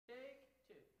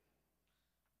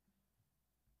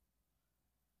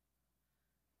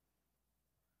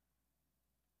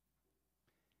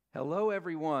Hello,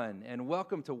 everyone, and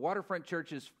welcome to Waterfront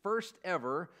Church's first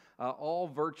ever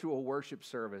all-virtual worship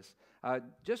service.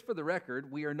 Just for the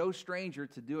record, we are no stranger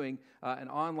to doing an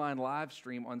online live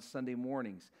stream on Sunday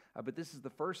mornings, but this is the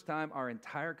first time our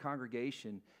entire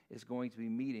congregation is going to be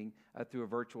meeting through a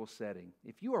virtual setting.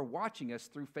 If you are watching us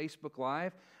through Facebook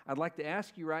Live, I'd like to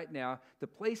ask you right now to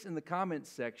place in the comments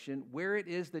section where it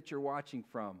is that you're watching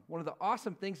from. One of the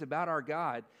awesome things about our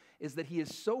God is that He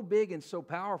is so big and so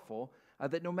powerful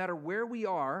that no matter where we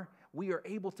are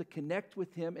able to connect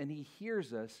with Him, and He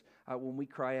hears us when we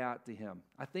cry out to Him.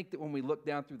 I think that when we look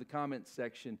down through the comments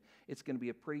section, it's going to be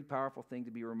a pretty powerful thing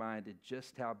to be reminded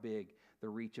just how big the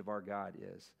reach of our God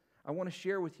is. I want to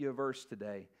share with you a verse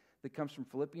today that comes from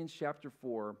Philippians chapter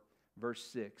 4, verse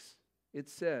 6. It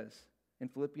says in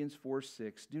Philippians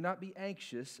 4:6, "Do not be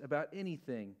anxious about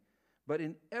anything, but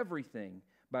in everything,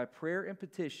 by prayer and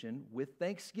petition, with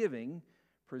thanksgiving,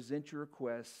 present your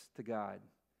requests to God."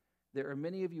 There are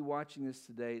many of you watching this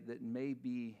today that may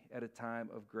be at a time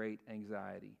of great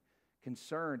anxiety,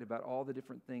 concerned about all the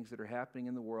different things that are happening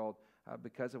in the world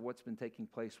because of what's been taking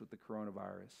place with the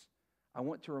coronavirus. I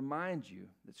want to remind you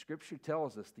that Scripture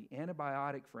tells us the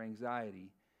antibiotic for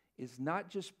anxiety is not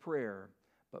just prayer,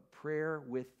 but prayer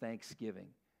with thanksgiving.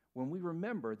 When we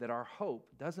remember that our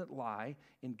hope doesn't lie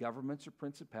in governments or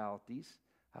principalities,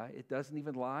 it doesn't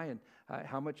even lie in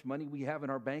how much money we have in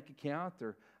our bank account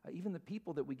or even the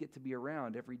people that we get to be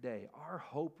around every day. Our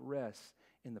hope rests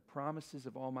in the promises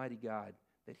of Almighty God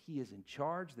that He is in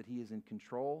charge, that He is in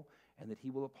control, and that He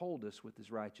will uphold us with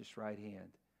His righteous right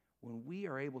hand. When we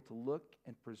are able to look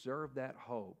and preserve that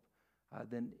hope,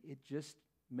 then it just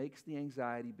makes the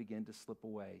anxiety begin to slip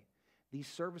away. These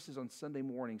services on Sunday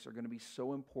mornings are going to be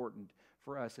so important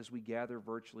for us as we gather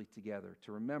virtually together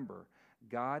to remember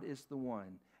God is the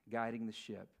one guiding the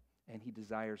ship, and He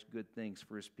desires good things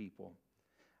for His people.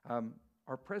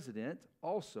 Our president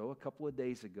also, a couple of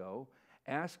days ago,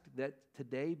 asked that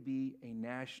today be a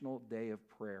national day of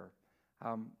prayer.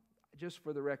 Just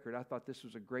for the record, I thought this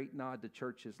was a great nod to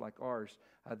churches like ours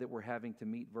that were having to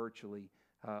meet virtually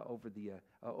over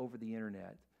the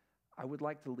internet. I would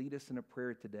like to lead us in a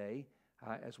prayer today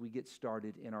as we get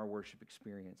started in our worship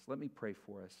experience. Let me pray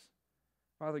for us.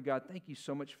 Father God, thank you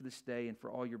so much for this day and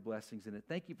for all your blessings in it.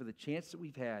 Thank you for the chance that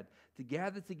we've had to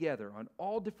gather together on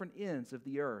all different ends of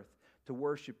the earth to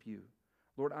worship you.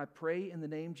 Lord, I pray in the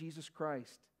name of Jesus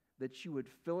Christ that you would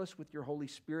fill us with your Holy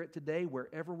Spirit today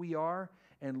wherever we are,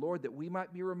 and Lord, that we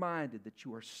might be reminded that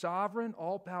you are sovereign,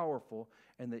 all-powerful,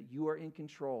 and that you are in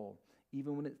control,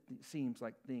 even when it seems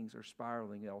like things are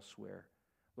spiraling elsewhere.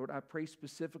 Lord, I pray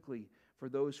specifically for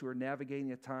those who are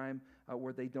navigating a time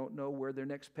where they don't know where their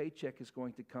next paycheck is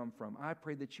going to come from. I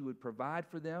pray that you would provide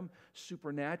for them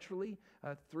supernaturally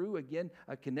through, again,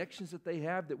 connections that they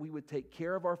have, that we would take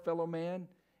care of our fellow man.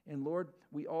 And Lord,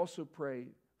 we also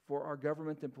pray for our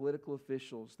government and political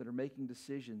officials that are making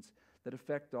decisions that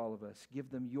affect all of us.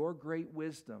 Give them your great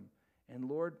wisdom. And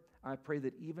Lord, I pray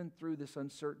that even through this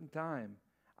uncertain time,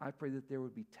 I pray that there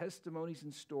would be testimonies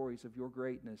and stories of your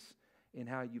greatness in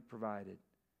how you provided.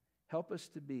 Help us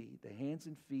to be the hands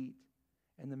and feet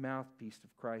and the mouthpiece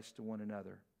of Christ to one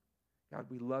another. God,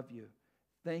 we love you.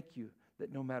 Thank you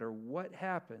that no matter what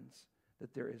happens,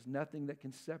 that there is nothing that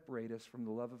can separate us from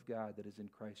the love of God that is in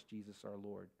Christ Jesus our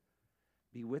Lord.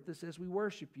 Be with us as we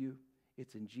worship you.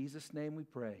 It's in Jesus' name we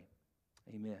pray.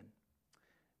 Amen.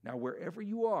 Now, wherever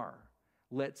you are,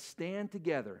 let's stand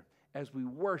together as we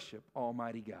worship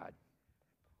Almighty God.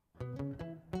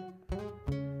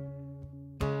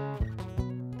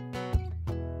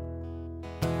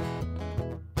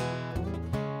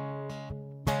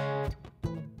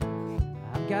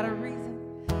 I've got a reason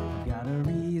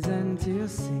to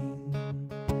sing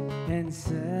and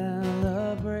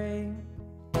celebrate.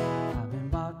 I've been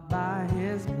bought by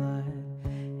His blood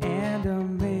and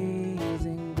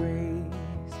amazing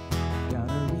grace. Got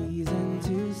a reason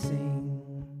to sing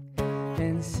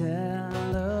and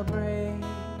celebrate. I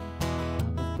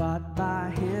was bought by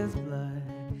His blood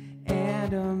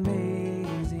and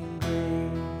amazing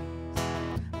grace.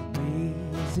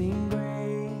 Amazing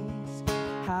grace,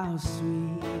 how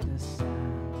sweet the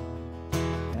sound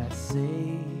that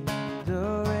saved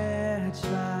the wretch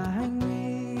like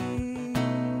me.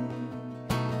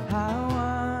 I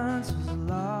once was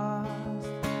lost,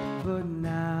 but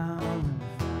now I'm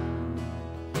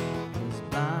found. Was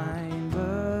blind,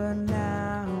 but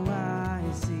now I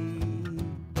see.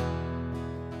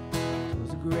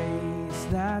 'Twas grace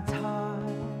that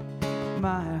taught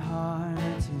my heart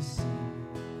to sing,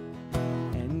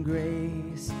 and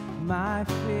grace my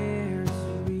fears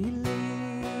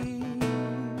relieve.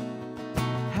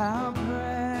 How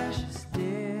precious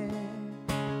did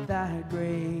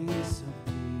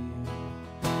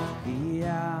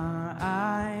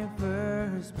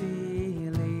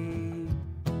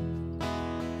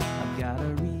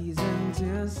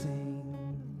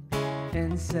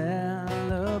and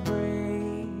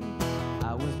celebrate.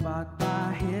 I was bought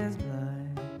by his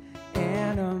blood,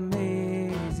 an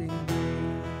amazing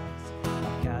grace.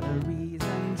 I've got a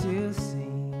reason to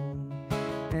sing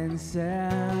and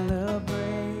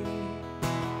celebrate.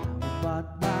 I was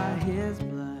bought by his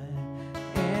blood,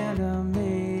 an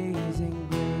amazing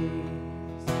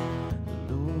grace.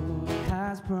 The Lord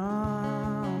has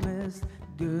promised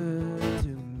good to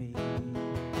me.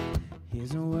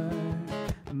 His word,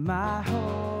 my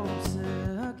hope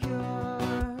secure.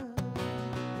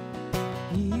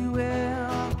 He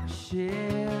will my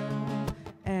shield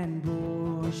and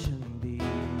portion be,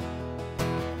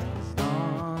 as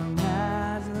long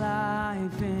as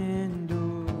life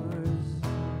endures.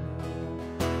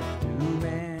 Through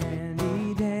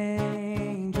many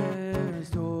dangers,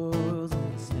 toils,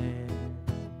 and snares,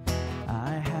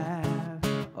 I have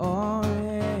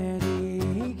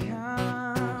already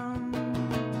come.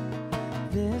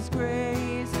 This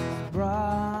grace has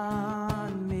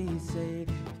brought me safe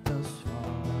thus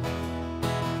far,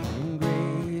 and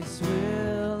grace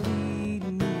will lead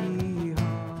me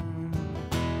home.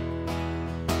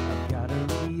 I've got a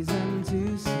reason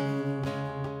to sing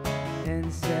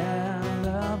and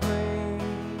celebrate.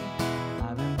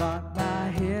 I've been bought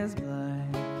by his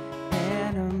blood,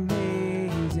 an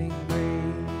amazing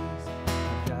grace.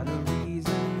 I've got a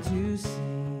reason to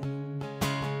sing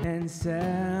and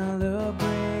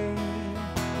celebrate.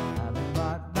 I've been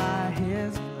bought by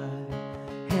his blood,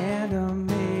 an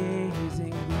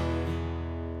amazing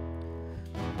grace.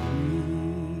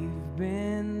 We've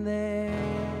been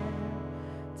there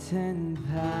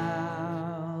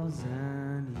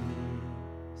 10,000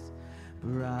 years,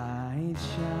 bright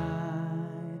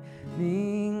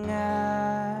shining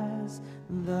as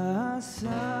the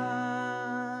sun.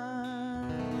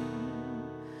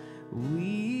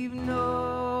 We've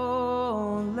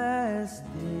no less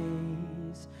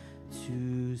days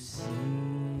to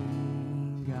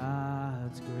sing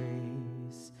God's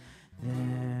grace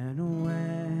than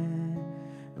when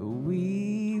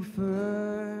we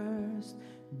first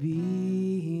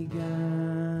begun.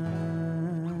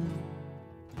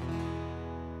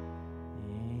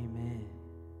 Amen.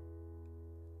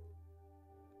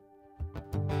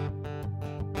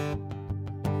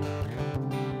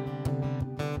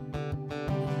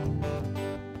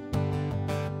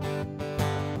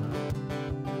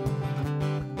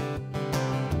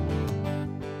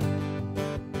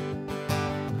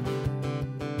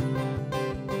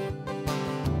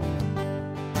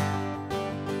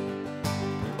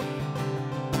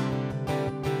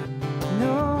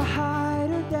 No height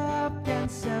or depth can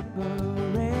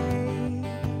separate.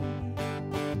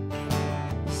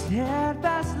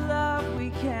 Steadfast love we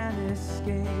can't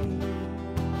escape.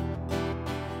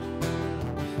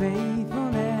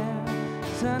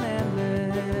 Faithfulness, an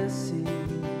endless sea,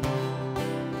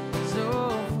 so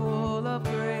full of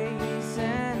grace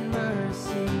and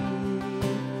mercy.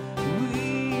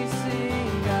 We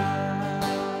sing,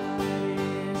 God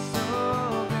is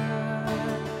so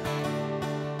good.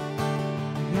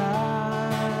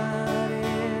 God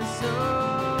is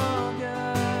so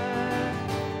good.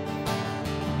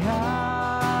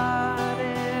 God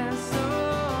is so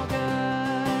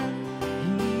good.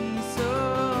 He's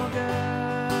so good.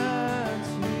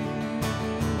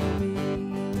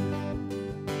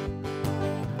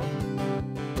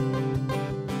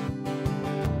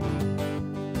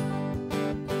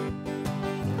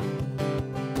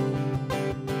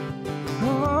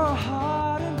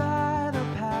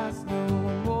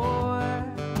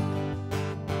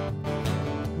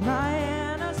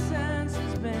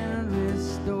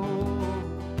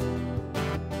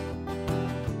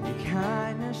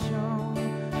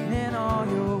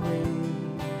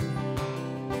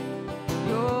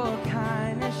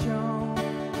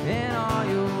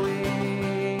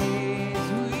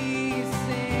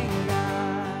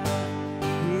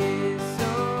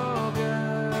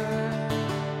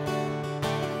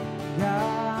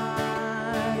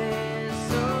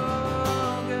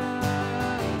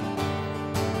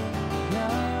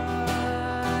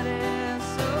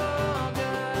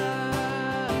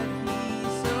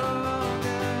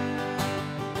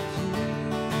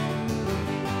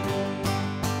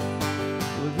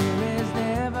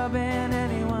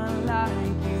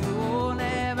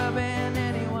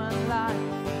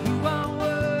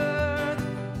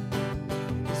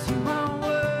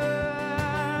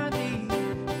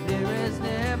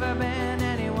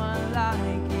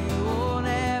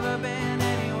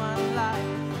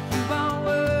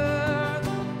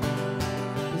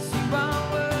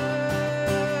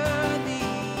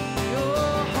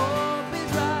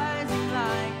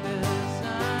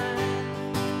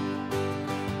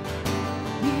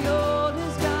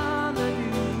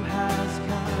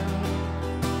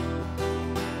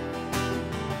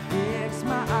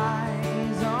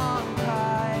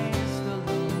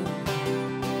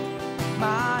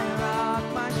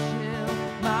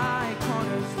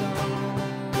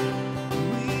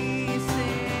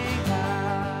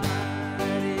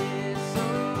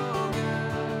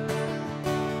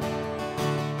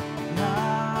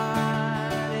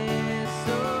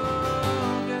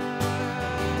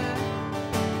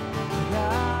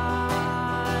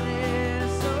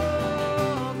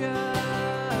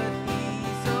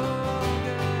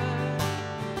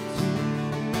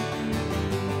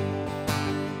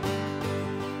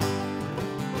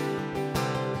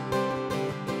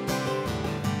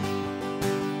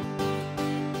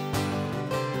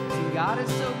 God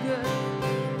is so good.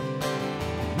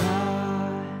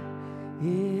 God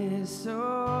is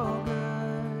so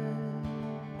good.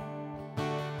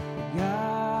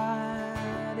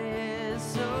 God is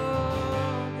so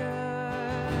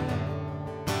good.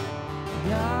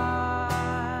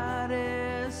 God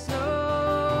is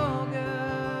so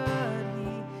good.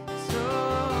 He's so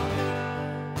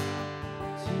good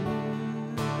to me.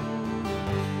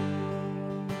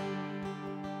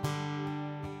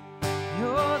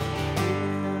 You're the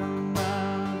Lamb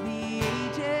of the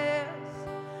ages,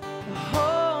 the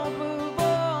hope of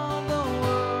all the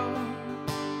world.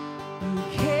 You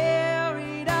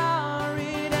carried our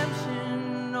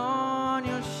redemption on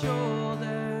your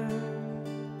shoulder.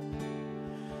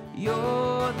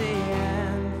 You're the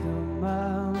anthem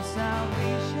of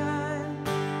salvation,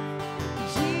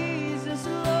 Jesus,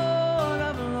 Lord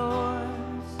of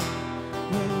lords.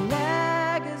 Your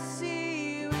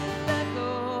legacy will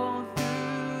echo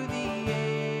through the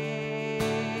ages.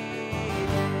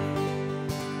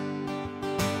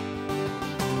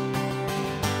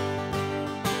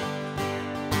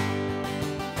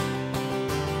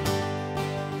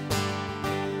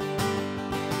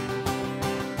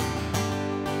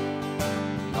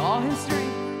 All history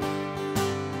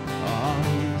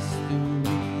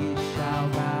shall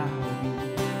bow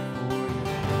before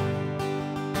your throne.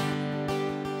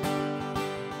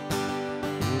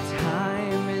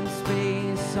 Time and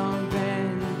space on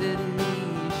bended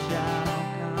knee shall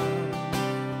come.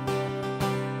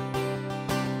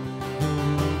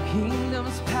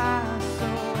 Kingdoms pass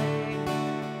away,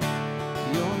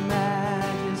 your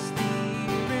majesty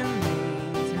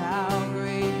remains. How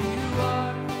great you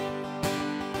are,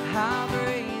 how great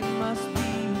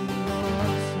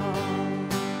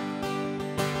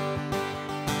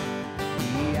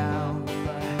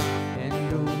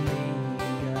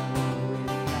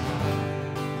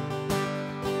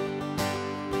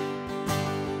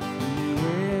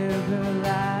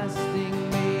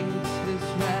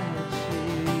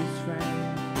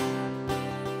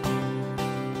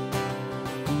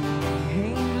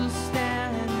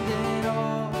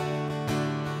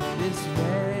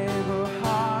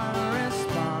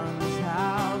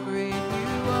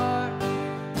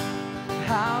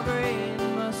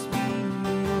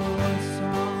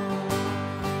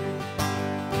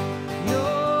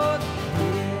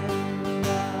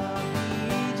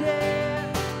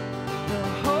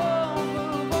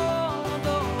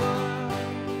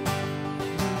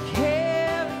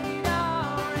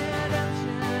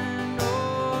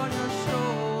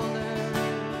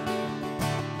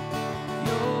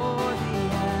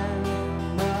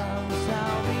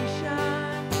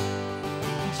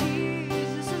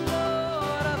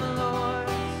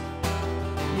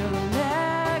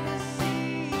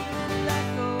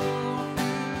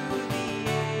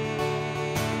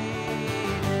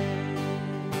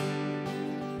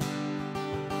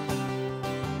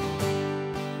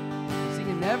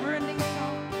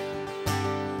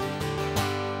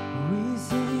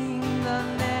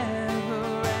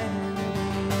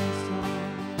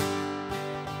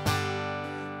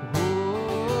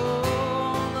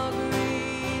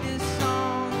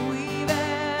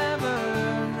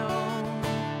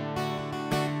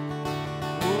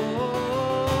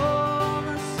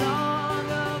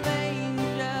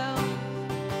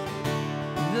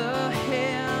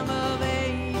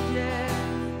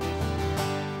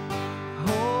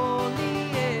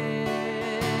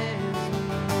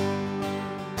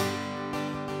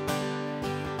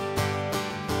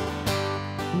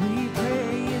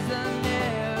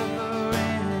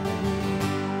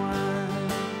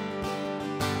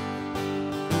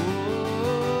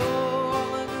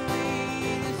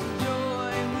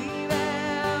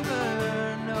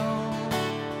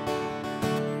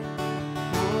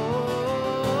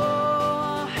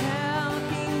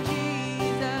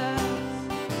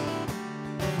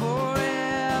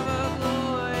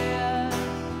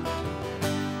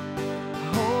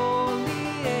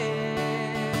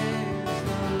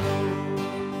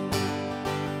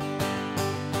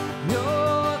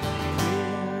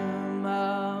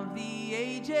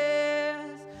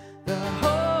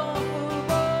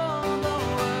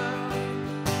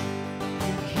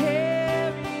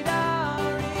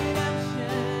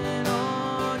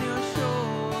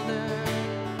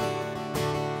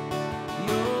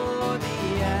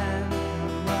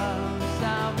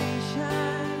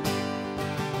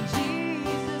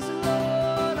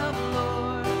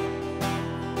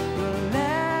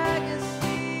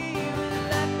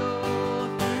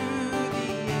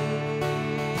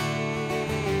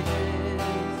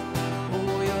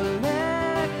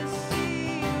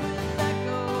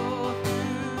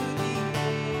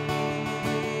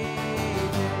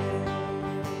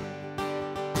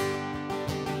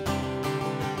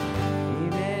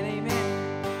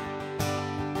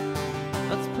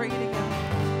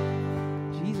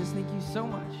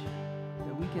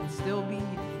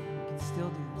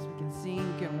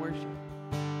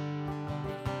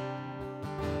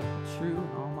true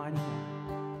and almighty God.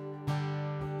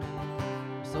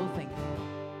 I'm so thankful.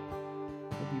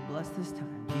 Hope you bless this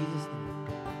time. In Jesus' name,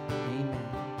 amen.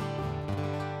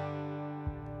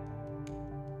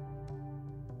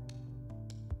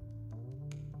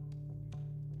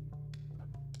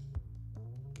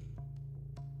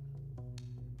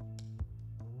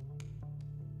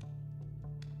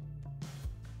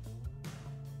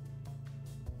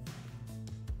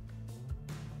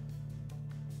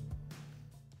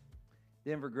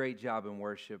 Denver, great job in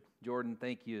worship. Jordan,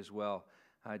 thank you as well.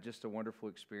 Just a wonderful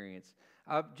experience.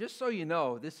 Just so you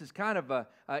know, this is kind of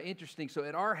interesting. So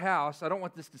at our house, I don't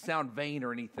want this to sound vain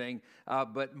or anything,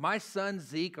 but my son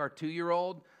Zeke, our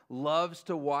 2-year-old, loves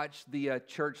to watch the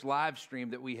church live stream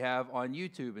that we have on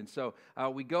YouTube. And so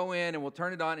we go in and we'll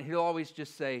turn it on, and he'll always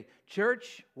just say,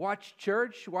 church, watch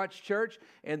church, watch church.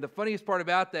 And the funniest part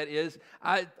about that is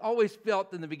I always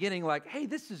felt in the beginning like, hey,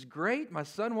 this is great. My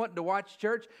son wanting to watch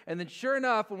church. And then sure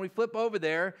enough, when we flip over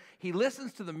there, he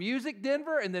listens to the music,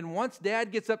 Denver, and then once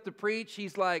Dad gets up to preach,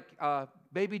 he's like,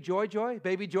 baby joy, joy,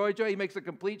 baby joy, joy. He makes a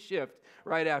complete shift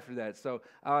right after that. So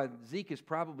Zeke is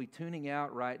probably tuning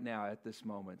out right now at this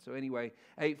moment. So anyway,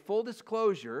 hey, full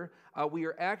disclosure, we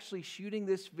are actually shooting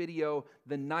this video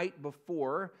the night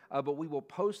before, but we will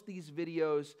post these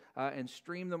videos and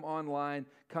stream them online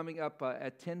coming up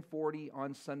at 10:40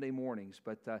 on Sunday mornings.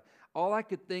 But all I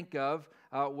could think of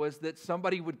was that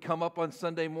somebody would come up on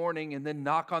Sunday morning and then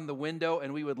knock on the window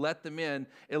and we would let them in,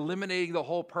 eliminating the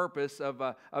whole purpose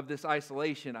of this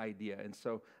isolation idea. And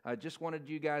so I just wanted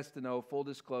you guys to know, full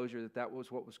disclosure, that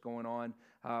was what was going on.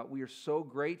 We are so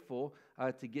grateful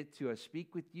to get to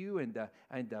speak with you and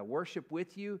worship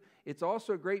with you. It's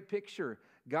also a great picture.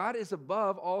 God is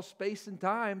above all space and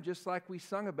time, just like we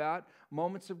sung about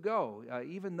moments ago.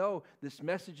 Even though this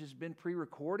message has been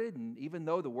pre-recorded, and even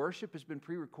though the worship has been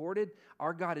pre-recorded,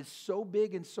 our God is so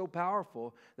big and so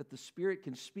powerful that the Spirit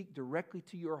can speak directly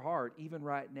to your heart, even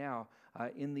right now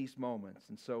in these moments.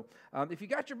 And so if you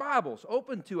got your Bibles,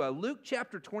 open to Luke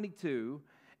chapter 22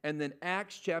 and then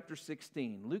Acts chapter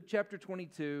 16. Luke chapter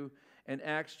 22 and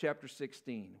Acts chapter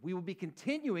 16. We will be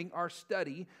continuing our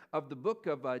study of the book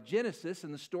of Genesis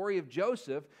and the story of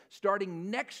Joseph starting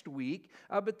next week,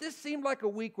 but this seemed like a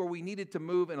week where we needed to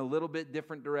move in a little bit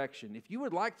different direction. If you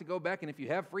would like to go back, and if you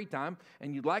have free time,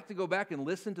 and you'd like to go back and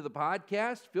listen to the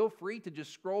podcast, feel free to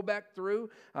just scroll back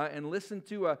through and listen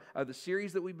to the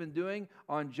series that we've been doing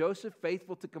on Joseph,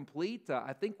 Faithful to Complete.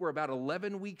 I think we're about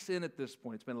 11 weeks in at this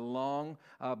point. It's been a long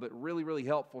but really, really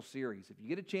helpful series. If you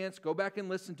get a chance, go back and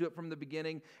listen to it from the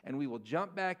beginning, and we will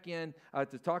jump back in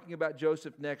to talking about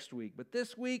Joseph next week. But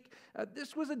this week,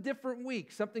 this was a different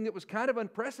week, something that was kind of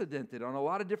unprecedented on a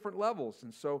lot of different levels.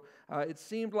 And so it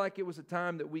seemed like it was a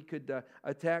time that we could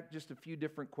attack just a few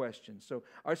different questions. So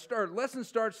our lesson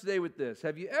starts today with this.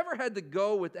 Have you ever had to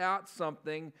go without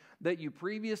something that you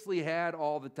previously had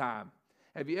all the time?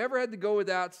 Have you ever had to go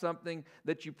without something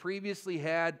that you previously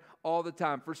had all the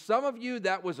time? For some of you,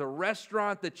 that was a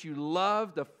restaurant that you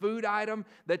loved, a food item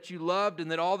that you loved, and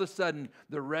then all of a sudden,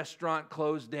 the restaurant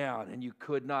closed down and you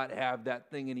could not have that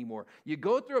thing anymore. You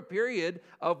go through a period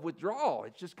of withdrawal.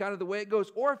 It's just kind of the way it goes.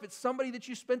 Or if it's somebody that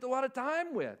you spent a lot of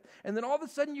time with, and then all of a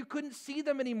sudden, you couldn't see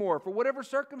them anymore for whatever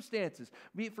circumstances,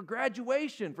 be it for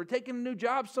graduation, for taking a new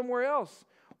job somewhere else,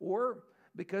 or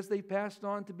because they passed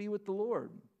on to be with the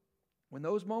Lord. When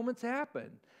those moments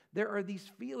happen, there are these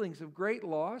feelings of great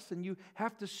loss, and you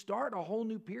have to start a whole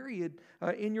new period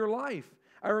in your life.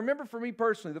 I remember for me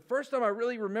personally, the first time I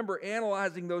really remember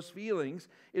analyzing those feelings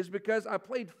is because I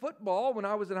played football when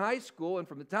I was in high school, and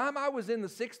from the time I was in the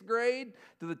 6th grade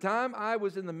to the time I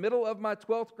was in the middle of my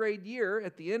 12th grade year,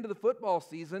 at the end of the football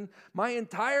season, my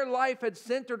entire life had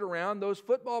centered around those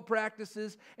football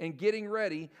practices and getting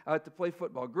ready to play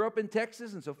football. I grew up in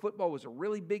Texas, and so football was a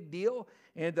really big deal,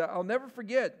 and I'll never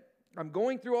forget, I'm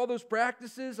going through all those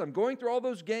practices, I'm going through all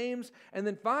those games, and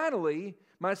then finally,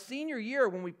 my senior year,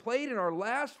 when we played in our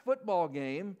last football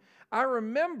game, I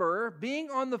remember being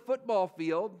on the football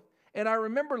field, and I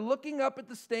remember looking up at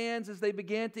the stands as they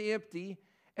began to empty,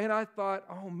 and I thought,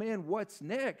 oh man, what's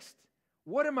next?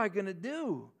 What am I going to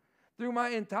do? Through my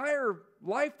entire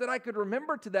life that I could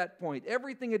remember to that point,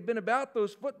 everything had been about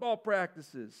those football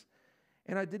practices.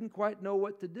 And I didn't quite know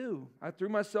what to do. I threw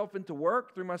myself into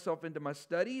work, threw myself into my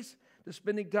studies, to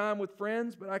spending time with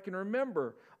friends, but I can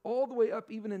remember all the way up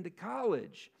even into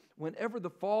college, whenever the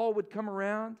fall would come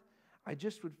around, I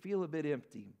just would feel a bit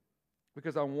empty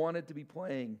because I wanted to be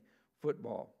playing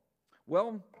football.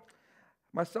 Well,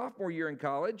 my sophomore year in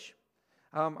college,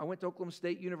 I went to Oklahoma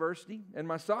State University, and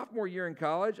my sophomore year in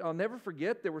college, I'll never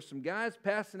forget, there were some guys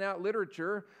passing out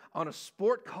literature on a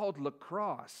sport called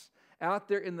lacrosse. out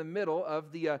there in the middle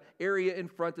of the area in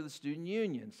front of the student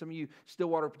union. Some of you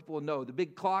Stillwater people know the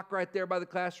big clock right there by the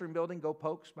classroom building. Go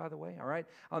Pokes, by the way, all right?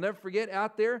 I'll never forget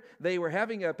out there, they were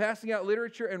passing out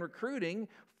literature and recruiting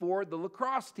for the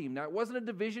lacrosse team. Now, it wasn't a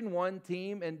Division I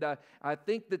team, and I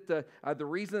think that the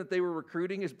reason that they were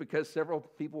recruiting is because several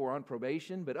people were on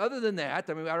probation. But other than that,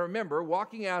 I mean, I remember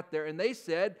walking out there, and they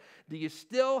said, "Do you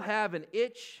still have an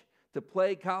itch to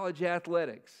play college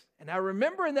athletics?" And I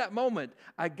remember in that moment,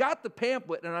 I got the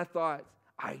pamphlet, and I thought,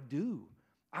 I do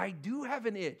have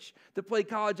an itch to play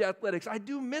college athletics. I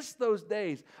do miss those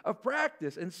days of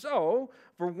practice. And so,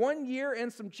 for 1 year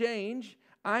and some change,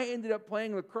 I ended up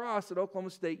playing lacrosse at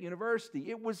Oklahoma State University.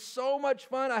 It was so much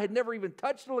fun. I had never even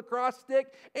touched a lacrosse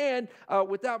stick. And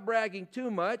without bragging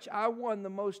too much, I won the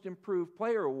Most Improved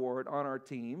Player Award on our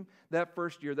team that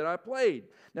first year that I played.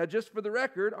 Now, just for the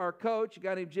record, our coach, a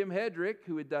guy named Jim Hedrick,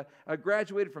 who had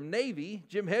graduated from Navy,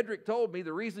 Jim Hedrick told me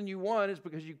the reason you won is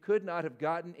because you could not have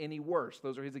gotten any worse.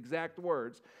 Those are his exact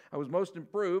words. I was most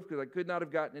improved because I could not have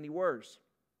gotten any worse.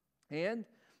 And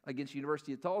against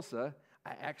University of Tulsa,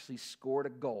 I actually scored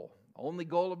a goal. Only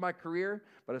goal of my career,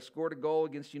 but I scored a goal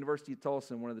against University of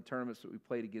Tulsa in one of the tournaments that we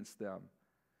played against them.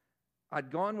 I'd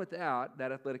gone without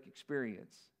that athletic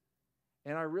experience,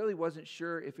 and I really wasn't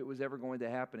sure if it was ever going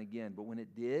to happen again. But when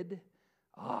it did,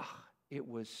 it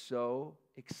was so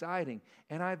exciting,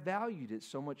 and I valued it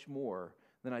so much more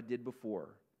than I did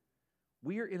before.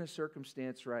 We are in a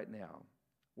circumstance right now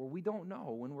where we don't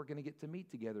know when we're going to get to meet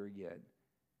together again.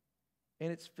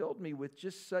 And it's filled me with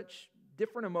just such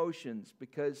different emotions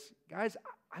because, guys,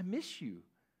 I miss you.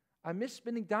 I miss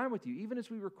spending time with you. Even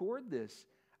as we record this,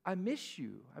 I miss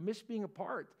you. I miss being a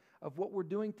part of what we're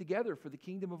doing together for the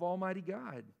kingdom of Almighty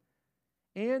God.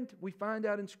 And we find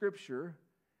out in Scripture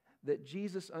that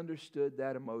Jesus understood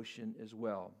that emotion as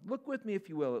well. Look with me, if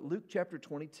you will, at Luke chapter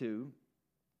 22.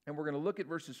 And we're going to look at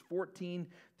verses 14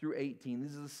 through 18.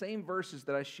 These are the same verses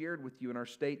that I shared with you in our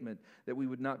statement that we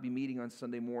would not be meeting on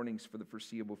Sunday mornings for the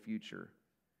foreseeable future.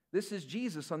 This is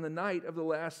Jesus on the night of the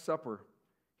Last Supper.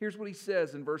 Here's what he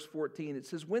says in verse 14. It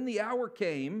says, "When the hour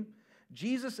came,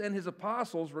 Jesus and his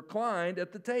apostles reclined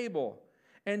at the table.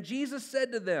 And Jesus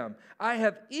said to them, 'I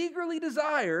have eagerly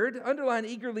desired,'" underline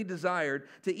eagerly desired,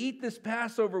 "'to eat this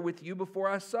Passover with you before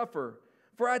I suffer.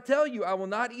 For I tell you, I will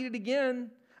not eat it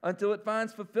again until it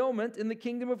finds fulfillment in the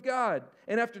kingdom of God.'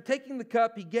 And after taking the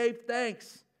cup, he gave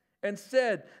thanks and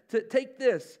said, 'Take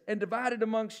this and divide it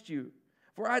amongst you.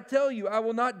 For I tell you, I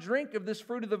will not drink of this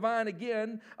fruit of the vine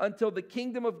again until the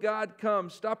kingdom of God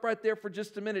comes.'" Stop right there for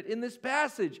just a minute. In this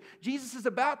passage, Jesus is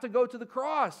about to go to the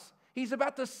cross. He's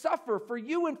about to suffer for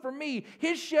you and for me,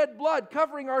 his shed blood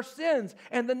covering our sins.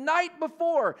 And the night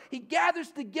before, he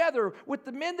gathers together with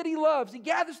the men that he loves. He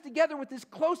gathers together with his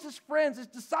closest friends, his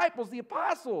disciples, the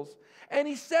apostles. And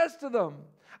he says to them,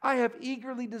 "I have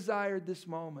eagerly desired this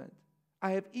moment.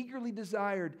 I have eagerly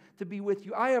desired to be with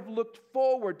you. I have looked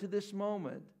forward to this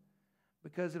moment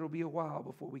because it'll be a while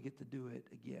before we get to do it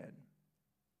again."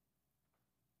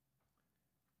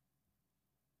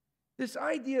 This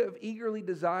idea of eagerly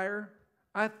desire,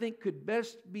 I think, could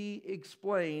best be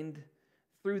explained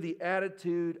through the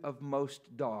attitude of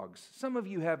most dogs. Some of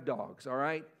you have dogs, all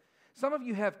right? Some of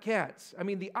you have cats. I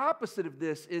mean, the opposite of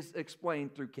this is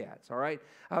explained through cats, all right?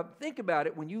 Think about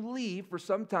it. When you leave for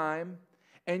some time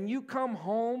and you come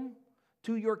home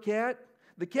to your cat,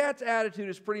 the cat's attitude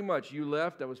is pretty much, "You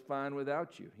left, I was fine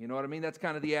without you." You know what I mean? That's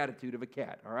kind of the attitude of a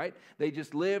cat, all right? They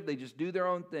just live, they just do their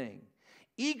own thing.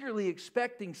 Eagerly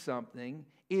expecting something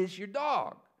is your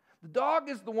dog. The dog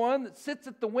is the one that sits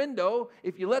at the window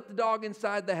if you let the dog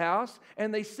inside the house,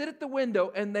 and they sit at the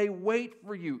window and they wait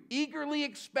for you, eagerly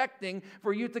expecting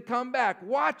for you to come back,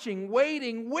 watching,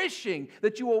 waiting, wishing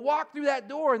that you will walk through that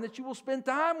door and that you will spend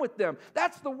time with them.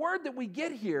 That's the word that we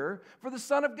get here for the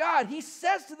Son of God. He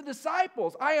says to the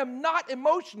disciples, "I am not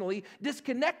emotionally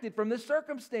disconnected from this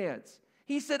circumstance."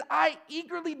 He said, "I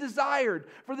eagerly desired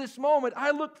for this moment.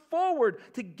 I looked forward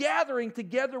to gathering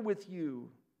together with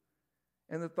you."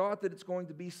 And the thought that it's going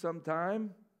to be some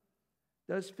time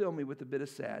does fill me with a bit of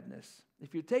sadness.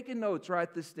 If you're taking notes,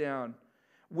 write this down.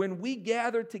 When we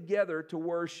gather together to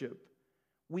worship,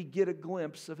 we get a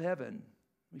glimpse of heaven.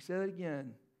 Let me say that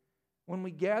again. When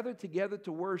we gather together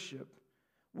to worship,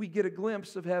 we get a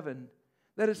glimpse of heaven.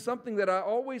 That is something that I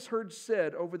always heard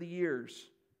said over the years.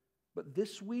 But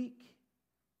this week,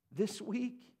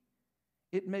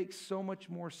 it makes so much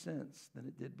more sense than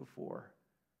it did before.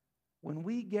 When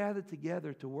we gather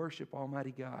together to worship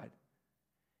Almighty God,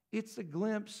 it's a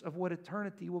glimpse of what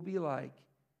eternity will be like.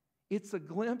 It's a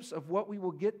glimpse of what we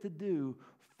will get to do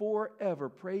forever,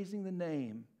 praising the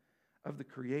name of the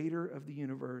Creator of the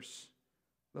universe.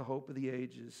 the hope of the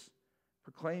ages,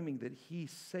 proclaiming that He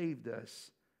saved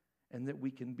us and that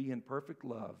we can be in perfect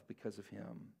love because of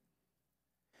Him.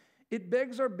 It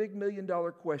begs our big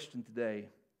million-dollar question today,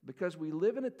 because we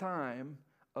live in a time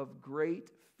of great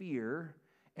fear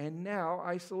and now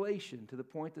isolation, to the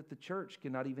point that the church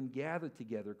cannot even gather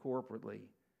together corporately.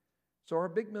 So our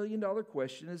big million-dollar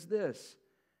question is this: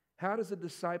 how does a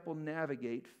disciple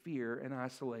navigate fear and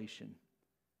isolation?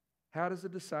 How does a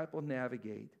disciple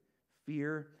navigate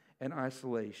fear and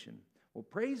isolation? Well,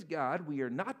 praise God, we are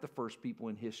not the first people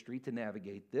in history to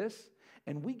navigate this,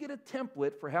 and we get a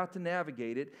template for how to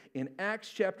navigate it in Acts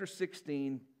chapter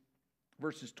 16,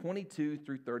 verses 22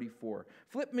 through 34.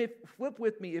 Flip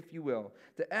with me, if you will,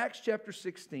 to Acts chapter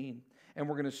 16, and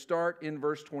we're going to start in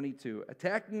verse 22,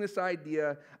 attacking this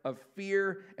idea of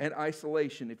fear and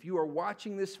isolation. If you are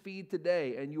watching this feed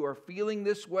today and you are feeling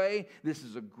this way, this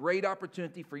is a great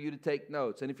opportunity for you to take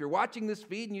notes. And if you're watching this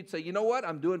feed and you'd say, you know what,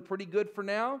 I'm doing pretty good for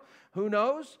now, who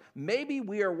knows? Maybe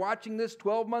we are watching this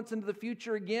 12 months into the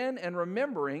future again and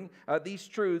remembering these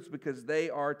truths because they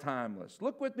are timeless.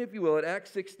 Look with me, if you will, at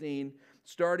Acts 16,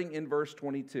 starting in verse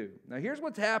 22. Now, here's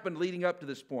what's happened leading up to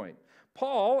this point.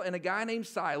 Paul and a guy named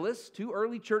Silas, two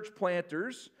early church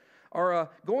planters, are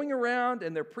going around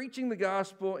and they're preaching the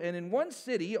gospel. And in one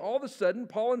city, all of a sudden,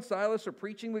 Paul and Silas are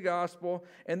preaching the gospel.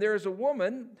 And there is a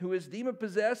woman who is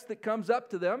demon-possessed that comes up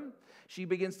to them. She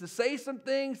begins to say some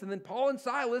things, and then Paul and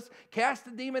Silas cast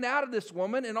the demon out of this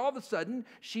woman, and all of a sudden,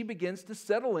 she begins to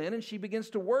settle in, and she begins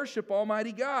to worship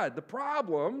Almighty God. The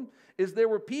problem is there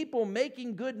were people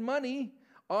making good money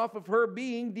off of her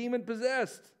being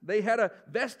demon-possessed. They had a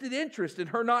vested interest in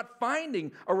her not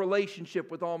finding a relationship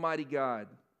with Almighty God.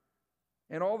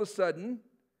 And all of a sudden,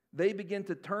 they begin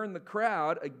to turn the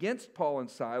crowd against Paul and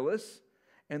Silas,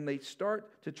 and they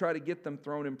start to try to get them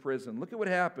thrown in prison. Look at what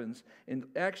happens in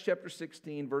Acts chapter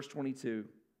 16, verse 22.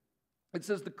 It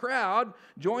says, the crowd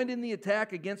joined in the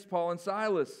attack against Paul and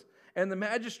Silas, and the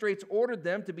magistrates ordered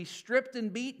them to be stripped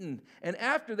and beaten. And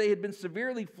after they had been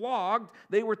severely flogged,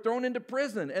 they were thrown into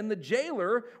prison, and the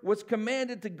jailer was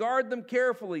commanded to guard them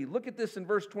carefully. Look at this in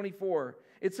verse 24.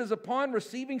 It says, upon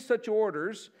receiving such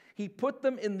orders, he put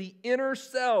them in the inner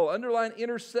cell, underline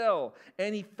inner cell,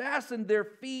 and he fastened their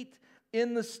feet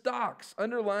in the stocks.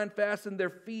 Underline, fasten their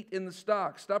feet in the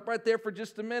stocks. Stop right there for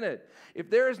just a minute. If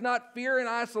there is not fear and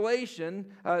isolation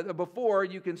before,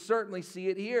 you can certainly see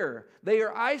it here. They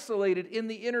are isolated in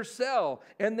the inner cell,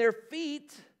 and their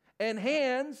feet and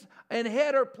hands and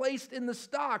head are placed in the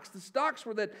stocks. The stocks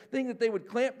were that thing that they would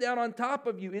clamp down on top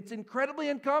of you. It's incredibly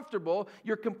uncomfortable.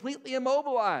 You're completely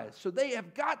immobilized. So they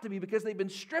have got to be, because they've been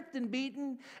stripped and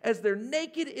beaten as they're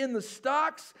naked in the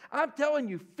stocks. I'm telling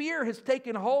you, fear has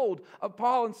taken hold of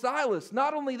Paul and Silas.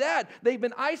 Not only that, they've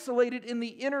been isolated in the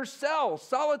inner cell,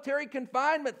 solitary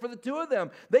confinement for the two of them.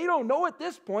 They don't know at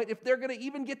this point if they're going to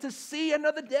even get to see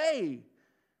another day.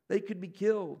 They could be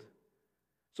killed.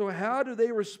 So how do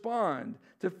they respond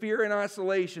to fear and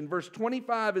isolation? Verse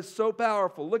 25 is so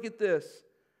powerful. Look at this.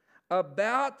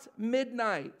 About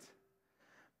midnight,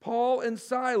 Paul and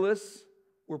Silas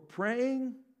were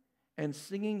praying and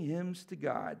singing hymns to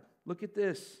God. Look at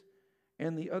this.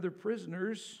 And the other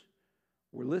prisoners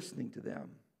were listening to them.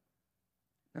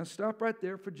 Now stop right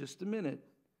there for just a minute.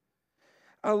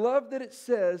 I love that it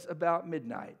says about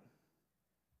midnight.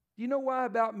 Do you know why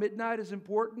about midnight is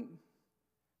important?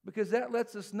 Because that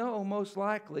lets us know, most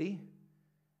likely,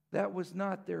 that was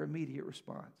not their immediate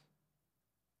response.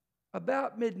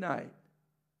 About midnight,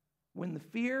 when the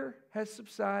fear has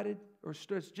subsided, or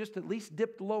it's just at least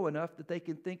dipped low enough that they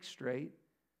can think straight,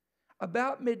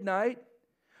 about midnight,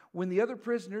 when the other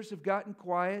prisoners have gotten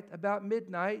quiet, about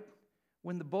midnight,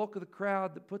 when the bulk of the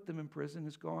crowd that put them in prison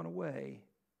has gone away,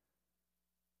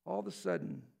 all of a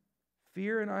sudden,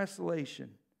 fear and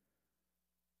isolation.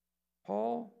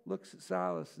 Paul looks at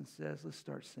Silas and says, let's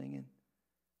start singing.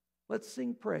 Let's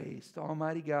sing praise to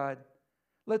Almighty God.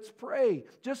 Let's pray,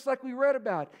 just like we read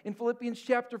about in Philippians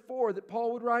chapter 4 that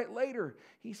Paul would write later.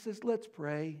 He says, let's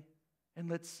pray and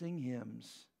let's sing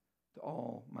hymns to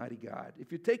Almighty God.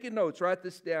 If you're taking notes, write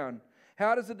this down.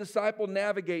 How does a disciple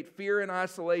navigate fear and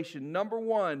isolation? Number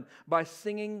one, by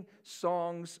singing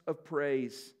songs of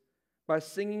praise. By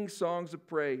singing songs of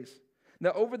praise.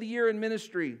 Now, over the year in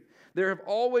ministry, there have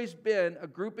always been a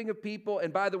grouping of people,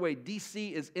 and by the way,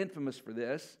 DC is infamous for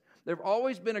this. There have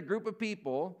always been a group of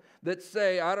people that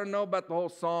say, I don't know about the whole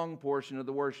song portion of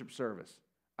the worship service.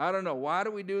 I don't know. Why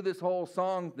do we do this whole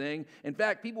song thing? In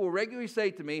fact, people will regularly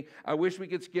say to me, I wish we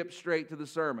could skip straight to the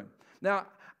sermon. Now,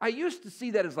 I used to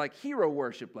see that as like hero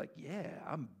worship, like, yeah,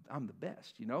 I'm the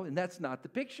best, and that's not the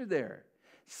picture there.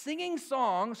 Singing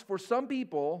songs for some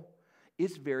people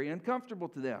is very uncomfortable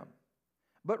to them.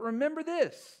 But remember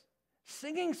this,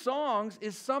 singing songs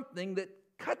is something that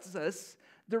cuts us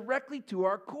directly to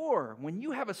our core. When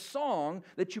you have a song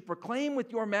that you proclaim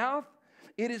with your mouth,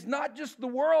 it is not just the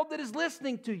world that is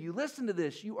listening to you. Listen to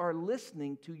this. You are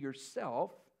listening to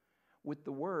yourself with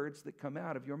the words that come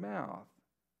out of your mouth.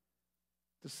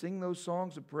 To sing those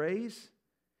songs of praise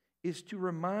is to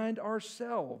remind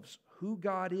ourselves who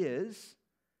God is,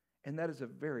 and that is a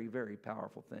very, very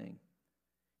powerful thing.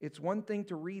 It's one thing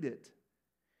to read it.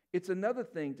 It's another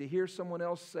thing to hear someone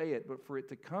else say it, but for it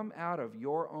to come out of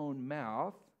your own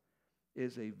mouth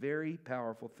is a very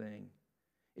powerful thing.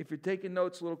 If you're taking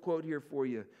notes, a little quote here for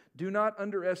you. Do not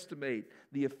underestimate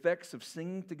the effects of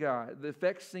singing to God, the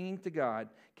effects singing to God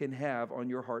can have on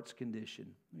your heart's condition.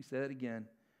 Let me say that again.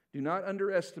 Do not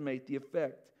underestimate the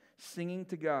effect singing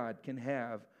to God can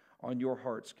have on your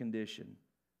heart's condition.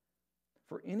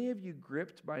 For any of you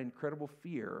gripped by incredible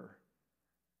fear,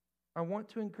 I want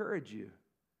to encourage you.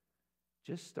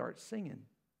 Just start singing.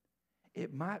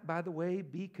 It might, by the way,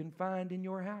 be confined in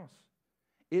your house.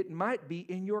 It might be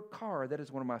in your car. That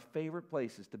is one of my favorite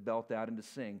places to belt out and to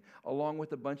sing, along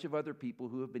with a bunch of other people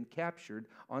who have been captured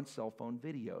on cell phone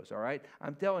videos, all right?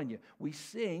 I'm telling you, we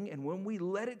sing, and when we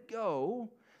let it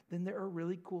go, then there are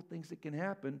really cool things that can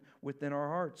happen within our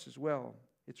hearts as well.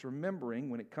 It's remembering,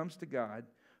 when it comes to God,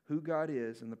 who God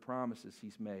is and the promises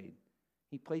He's made.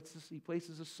 He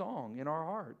places a song in our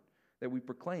heart that we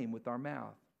proclaim with our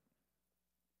mouth.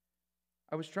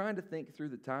 I was trying to think through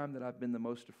the time that I've been the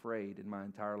most afraid in my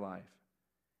entire life.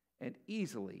 And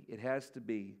easily, it has to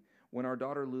be when our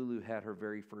daughter Lulu had her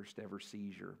very first ever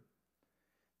seizure.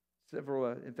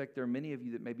 In fact, there are many of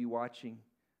you that may be watching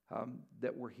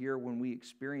that were here when we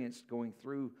experienced going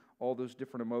through all those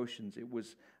different emotions. It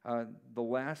was the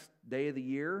last day of the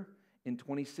year in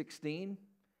 2016,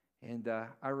 and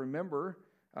I remember,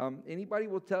 anybody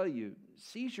will tell you,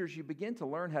 seizures, you begin to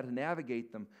learn how to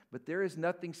navigate them, but there is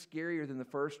nothing scarier than the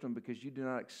first one because you do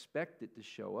not expect it to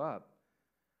show up.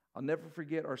 I'll never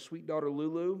forget our sweet daughter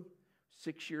Lulu,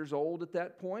 6 years old at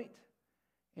that point,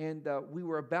 and we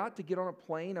were about to get on a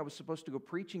plane. I was supposed to go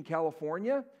preach in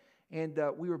California, and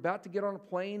we were about to get on a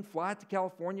plane, fly to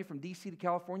California, from D.C. to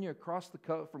California,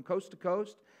 from coast to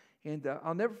coast. And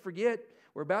I'll never forget,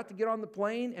 we're about to get on the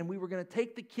plane, and we were going to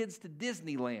take the kids to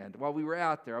Disneyland while we were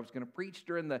out there. I was going to preach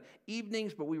during the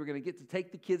evenings, but we were going to get to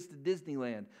take the kids to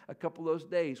Disneyland a couple of those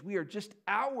days. We are just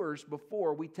hours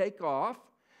before we take off,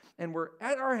 and we're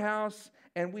at our house,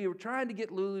 and we were trying to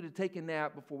get Lulu to take a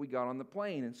nap before we got on the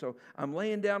plane. And so I'm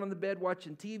laying down on the bed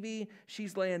watching TV.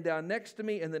 She's laying down next to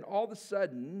me, and then all of a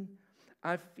sudden,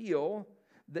 I feel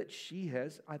that she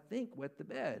has, I think, wet the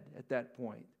bed at that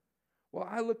point. Well,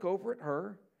 I look over at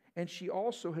her, and she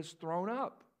also has thrown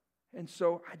up. And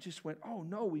so I just went, oh,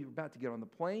 no, we were about to get on the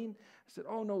plane. I said,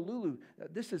 oh, no, Lulu,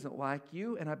 this isn't like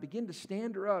you. And I begin to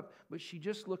stand her up, but she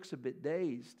just looks a bit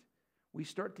dazed. We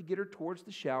start to get her towards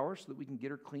the shower so that we can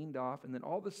get her cleaned off. And then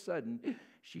all of a sudden,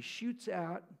 she shoots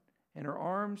out, and her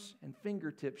arms and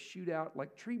fingertips shoot out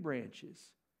like tree branches.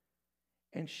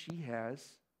 And she has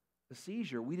a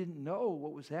seizure. We didn't know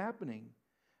what was happening.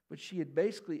 But she had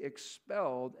basically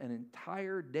expelled an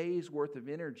entire day's worth of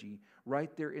energy right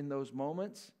there in those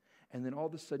moments. And then all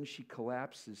of a sudden she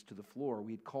collapses to the floor.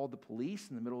 We had called the police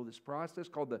in the middle of this process,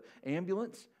 called the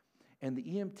ambulance. And the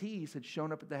EMTs had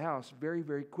shown up at the house very,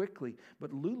 very quickly.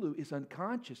 But Lulu is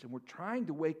unconscious, and we're trying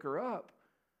to wake her up.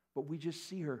 But we just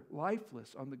see her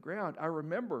lifeless on the ground. I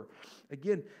remember,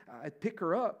 again, I pick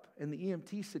her up, and the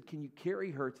EMT said, can you carry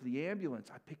her to the ambulance?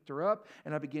 I picked her up,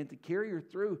 and I began to carry her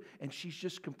through, and she's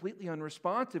just completely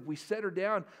unresponsive. We set her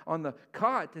down on the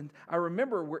cot, and I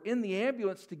remember we're in the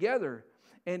ambulance together,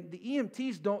 and the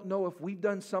EMTs don't know if we've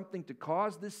done something to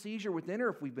cause this seizure within her,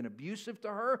 if we've been abusive to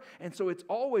her, and so it's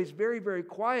always very, very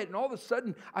quiet, and all of a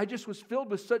sudden, I just was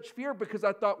filled with such fear because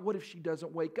I thought, what if she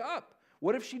doesn't wake up?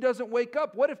 What if she doesn't wake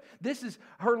up? What if this is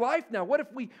her life now? What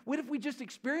if we just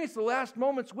experience the last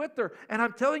moments with her? And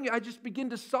I'm telling you, I just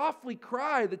begin to softly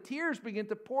cry. The tears begin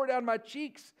to pour down my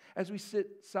cheeks as we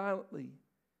sit silently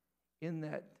in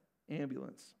that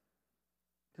ambulance.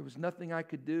 There was nothing I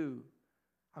could do.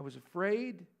 I was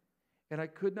afraid, and I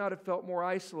could not have felt more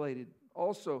isolated.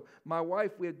 Also, my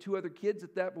wife, we had two other kids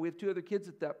at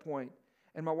that point,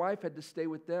 and my wife had to stay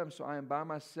with them, so I am by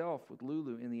myself with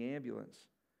Lulu in the ambulance.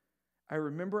 I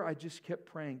remember I just kept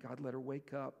praying, God, let her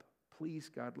wake up.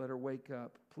 Please, God, let her wake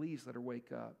up. Please let her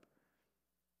wake up.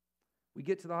 We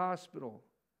get to the hospital.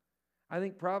 I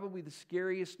think probably the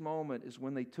scariest moment is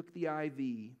when they took the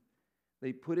IV,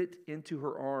 they put it into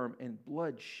her arm, and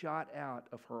blood shot out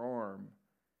of her arm.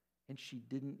 And she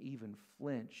didn't even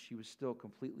flinch. She was still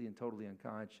completely and totally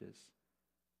unconscious.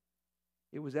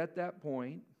 It was at that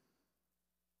point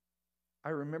I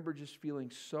remember just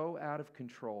feeling so out of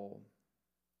control.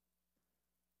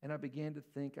 And I began to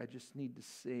think I just need to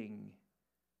sing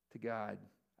to God.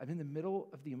 I'm in the middle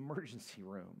of the emergency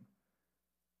room.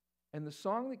 And the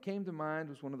song that came to mind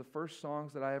was one of the first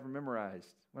songs that I ever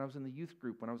memorized when I was in the youth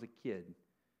group when I was a kid.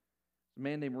 A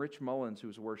man named Rich Mullins, who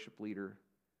was a worship leader.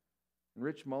 And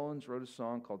Rich Mullins wrote a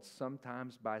song called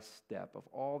Sometimes by Step, of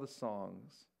all the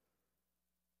songs.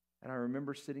 And I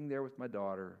remember sitting there with my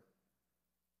daughter,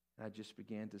 and I just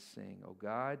began to sing, "Oh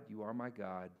God, you are my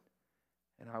God,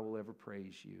 and I will ever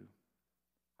praise you.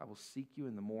 I will seek you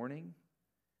in the morning,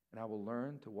 and I will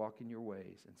learn to walk in your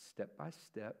ways. And step by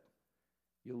step,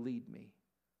 you'll lead me,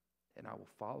 and I will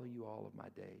follow you all of my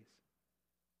days."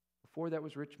 Before that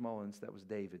was Rich Mullins, that was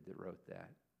David that wrote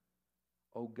that.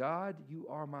 "Oh God, you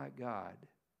are my God,"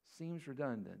 seems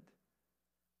redundant,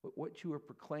 but what you are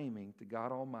proclaiming to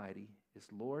God Almighty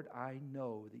is, "Lord, I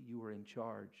know that you are in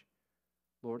charge.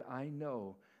 Lord, I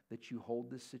know that you hold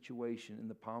this situation in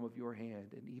the palm of your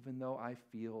hand, and even though I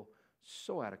feel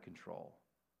so out of control,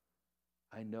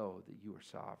 I know that you are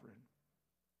sovereign."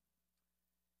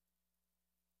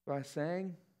 So I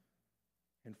sang,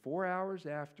 and 4 hours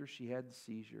after she had the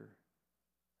seizure,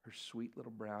 her sweet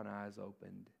little brown eyes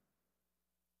opened,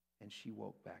 and she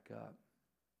woke back up.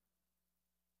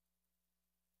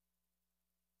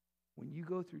 When you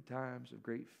go through times of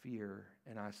great fear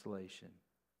and isolation,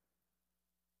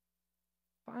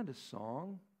 find a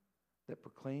song that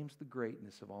proclaims the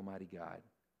greatness of Almighty God,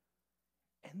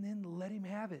 and then let Him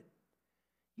have it.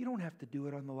 You don't have to do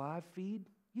it on the live feed.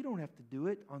 You don't have to do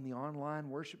it on the online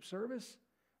worship service.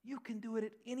 You can do it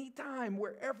at any time,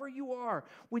 wherever you are.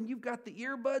 When you've got the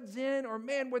earbuds in, or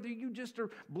man, whether you just are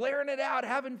blaring it out,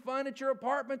 having fun at your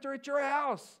apartment or at your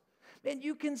house. Man,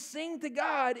 you can sing to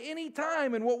God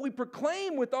anytime. And what we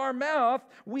proclaim with our mouth,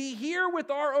 we hear with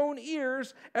our own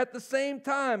ears at the same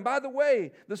time. By the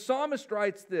way, the psalmist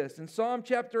writes this in Psalm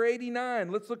chapter 89.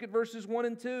 Let's look at verses 1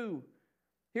 and 2.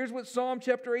 Here's what Psalm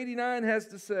chapter 89 has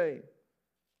to say.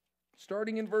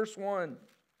 Starting in verse 1.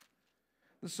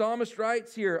 The psalmist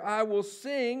writes here, "I will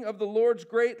sing of the Lord's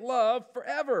great love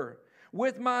forever.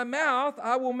 With my mouth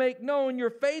I will make known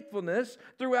your faithfulness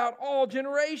throughout all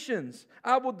generations.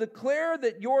 I will declare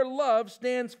that your love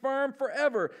stands firm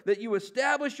forever, that you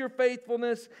establish your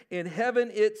faithfulness in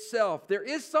heaven itself." There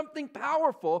is something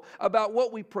powerful about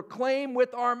what we proclaim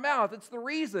with our mouth. It's the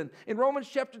reason in Romans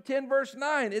chapter 10, verse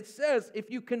 9, it says,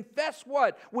 if you confess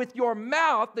what? With your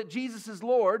mouth that Jesus is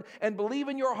Lord and believe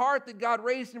in your heart that God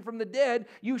raised Him from the dead,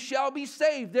 you shall be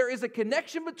saved. There is a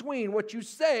connection between what you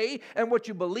say and what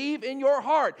you believe in your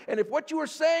heart. And if what you are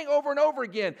saying over and over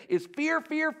again is fear,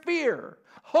 fear, fear,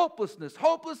 hopelessness,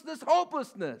 hopelessness,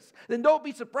 hopelessness, then don't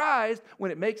be surprised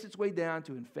when it makes its way down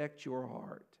to infect your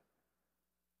heart.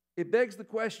 It begs the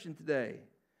question today,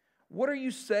 what are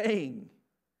you saying?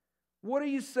 What are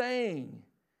you saying?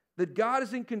 That God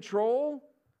is in control,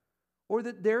 or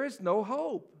that there is no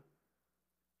hope?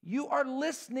 You are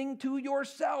listening to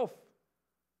yourself.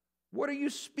 What are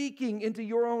you speaking into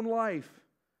your own life?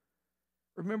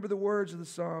 Remember the words of the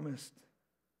psalmist.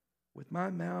 With my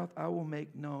mouth I will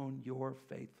make known your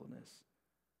faithfulness.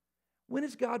 When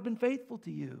has God been faithful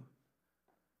to you?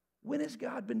 When has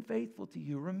God been faithful to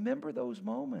you? Remember those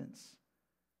moments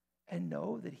and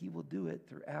know that He will do it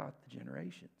throughout the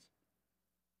generations.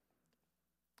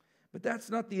 But that's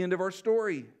not the end of our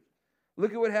story.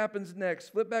 Look at what happens next.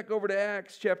 Flip back over to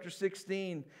Acts chapter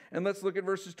 16 and let's look at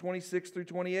verses 26 through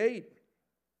 28.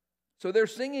 So they're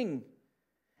singing.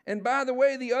 And by the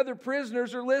way, the other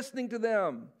prisoners are listening to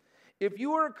them. If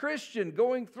you are a Christian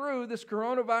going through this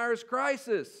coronavirus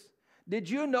crisis, did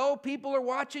you know people are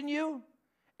watching you?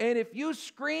 And if you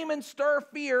scream and stir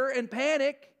fear and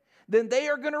panic, then they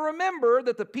are going to remember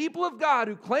that the people of God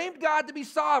who claimed God to be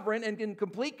sovereign and in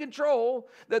complete control,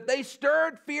 that they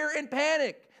stirred fear and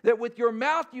panic. That with your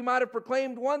mouth you might have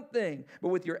proclaimed one thing, but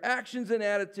with your actions and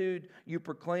attitude you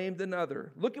proclaimed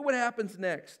another. Look at what happens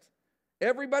next.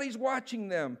 Everybody's watching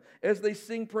them as they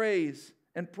sing praise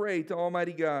and pray to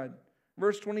Almighty God.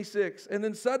 Verse 26, and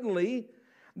then suddenly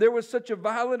there was such a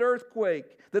violent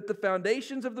earthquake that the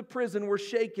foundations of the prison were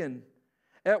shaken.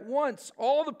 At once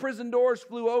all the prison doors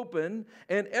flew open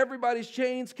and everybody's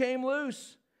chains came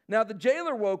loose. Now the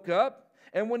jailer woke up,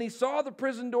 and when he saw the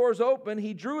prison doors open,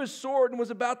 he drew his sword and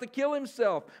was about to kill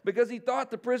himself because he thought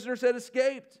the prisoners had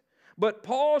escaped. But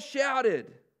Paul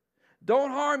shouted,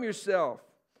 "Don't harm yourself.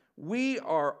 We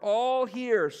are all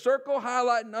here." Circle,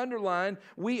 highlight, and underline,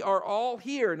 we are all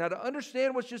here. Now, to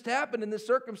understand what's just happened in this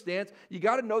circumstance, you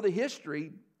got to know the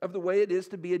history of the way it is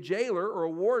to be a jailer or a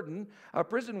warden, a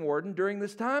prison warden during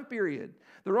this time period.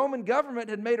 The Roman government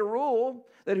had made a rule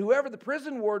that whoever the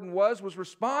prison warden was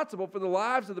responsible for the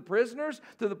lives of the prisoners,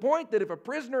 to the point that if a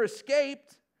prisoner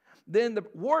escaped, then the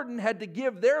warden had to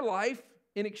give their life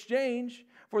in exchange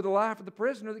for the life of the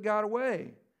prisoner that got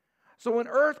away. So an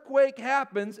earthquake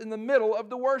happens in the middle of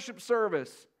the worship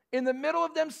service. In the middle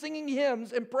of them singing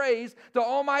hymns and praise to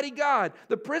Almighty God,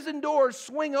 the prison doors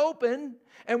swing open.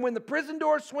 And when the prison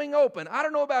doors swing open, I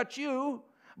don't know about you,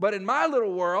 but in my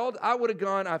little world, I would have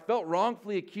gone, I felt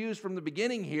wrongfully accused from the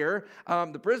beginning here.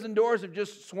 The prison doors have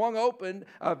just swung open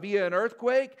via an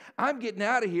earthquake. I'm getting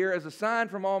out of here as a sign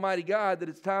from Almighty God that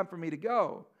it's time for me to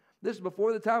go. This is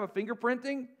before the time of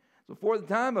fingerprinting. Before the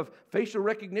time of facial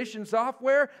recognition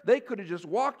software. They could have just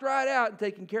walked right out and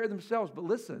taken care of themselves. But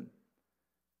listen,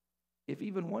 if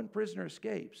even one prisoner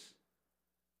escapes,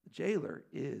 the jailer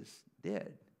is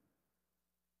dead.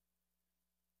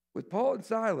 With Paul and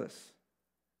Silas,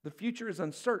 the future is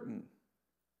uncertain.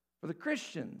 For the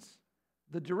Christians,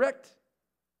 the direct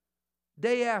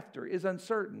day after is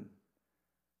uncertain.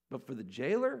 But for the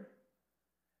jailer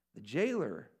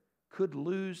could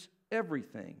lose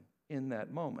everything in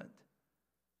that moment.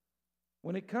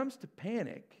 When it comes to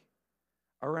panic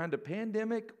around a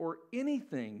pandemic or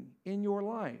anything in your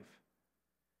life,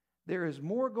 there is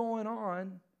more going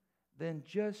on than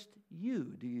just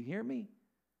you. Do you hear me?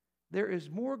 There is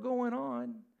more going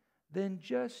on than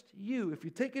just you. If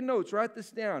you're taking notes, write this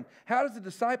down. How does a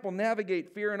disciple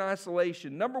navigate fear and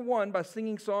isolation? Number one, by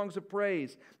singing songs of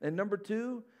praise. And number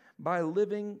two, by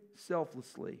living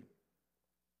selflessly.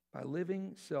 By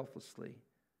living selflessly.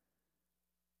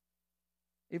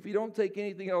 If you don't take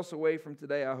anything else away from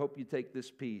today, I hope you take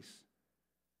this piece.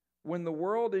 When the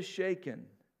world is shaken,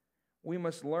 we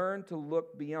must learn to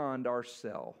look beyond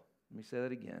ourselves. Let me say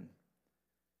that again.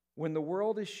 When the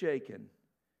world is shaken,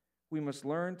 we must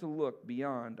learn to look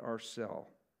beyond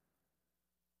ourselves.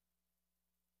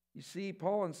 You see,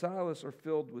 Paul and Silas are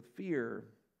filled with fear,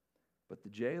 but the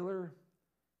jailer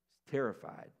is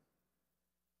terrified.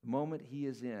 The moment he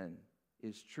is in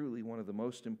is truly one of the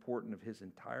most important of his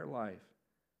entire life.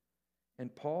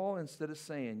 And Paul, instead of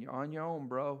saying, you're on your own,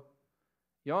 bro.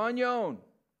 You're on your own.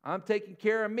 I'm taking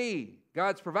care of me.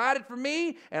 God's provided for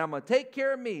me, and I'm going to take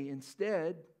care of me.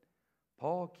 Instead,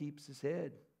 Paul keeps his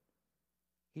head.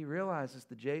 He realizes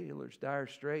the jailer's dire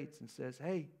straits and says,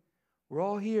 hey, we're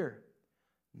all here.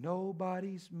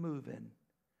 Nobody's moving.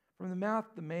 From the mouth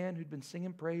of the man who'd been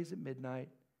singing praise at midnight,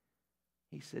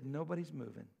 he said, nobody's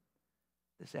moving.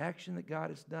 This action that God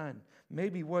has done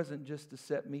maybe wasn't just to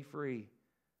set me free.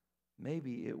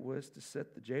 Maybe it was to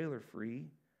set the jailer free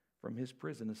from his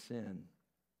prison of sin.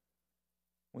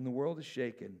 When the world is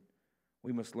shaken,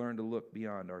 we must learn to look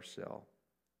beyond ourselves.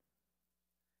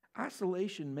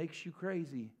 Isolation makes you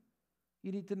crazy.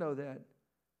 You need to know that.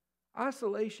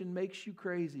 Isolation makes you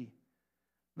crazy.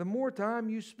 The more time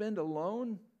you spend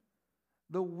alone,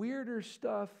 the weird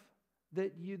stuff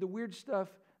that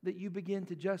you begin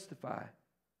to justify.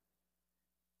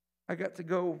 I got to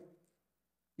go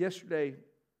yesterday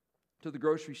to the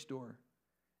grocery store.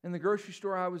 And the grocery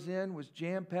store I was in was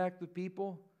jam-packed with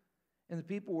people, and the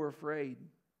people were afraid.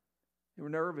 They were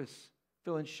nervous,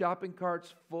 filling shopping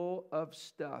carts full of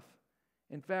stuff.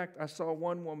 In fact, I saw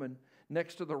one woman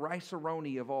next to the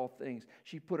Rice-A-Roni of all things.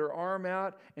 She put her arm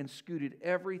out and scooted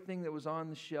everything that was on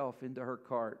the shelf into her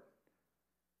cart.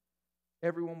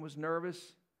 Everyone was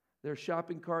nervous. There are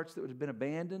shopping carts that had been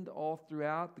abandoned all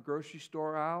throughout the grocery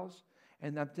store aisles.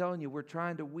 And I'm telling you, we're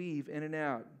trying to weave in and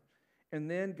out. And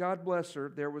then, God bless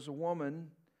her, there was a woman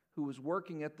who was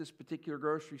working at this particular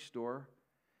grocery store.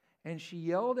 And she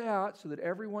yelled out so that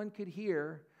everyone could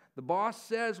hear, the boss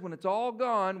says when it's all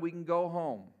gone, we can go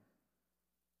home.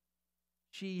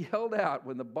 She yelled out,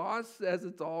 when the boss says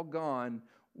it's all gone,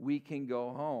 we can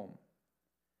go home.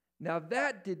 Now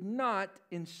that did not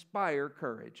inspire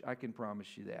courage, I can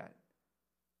promise you that.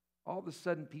 All of a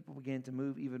sudden, people began to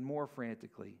move even more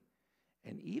frantically.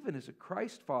 And even as a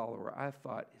Christ follower, I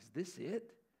thought, is this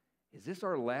it? Is this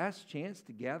our last chance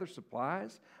to gather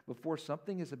supplies before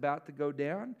something is about to go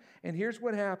down? And here's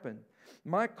what happened.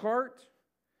 My cart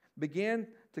began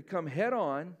to come head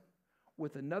on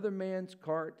with another man's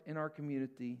cart in our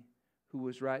community who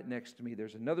was right next to me.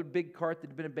 There's another big cart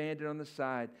that had been abandoned on the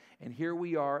side, and here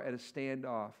we are at a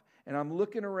standoff. And I'm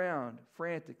looking around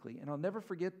frantically, and I'll never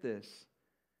forget this.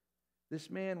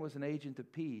 This man was an agent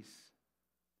of peace.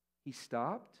 He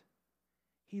stopped,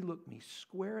 he looked me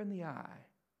square in the eye,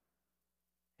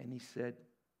 and he said,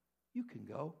 you can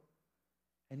go.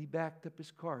 And he backed up his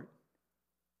cart.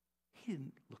 He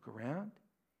didn't look around.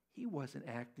 He wasn't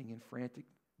acting in frantic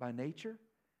by nature.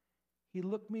 He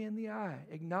looked me in the eye,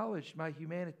 acknowledged my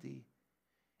humanity,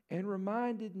 and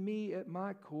reminded me at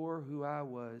my core who I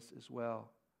was as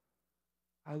well.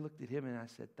 I looked at him and I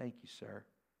said, "Thank you, sir."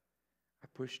 I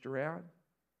pushed around,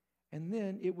 and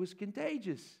then it was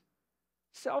contagious.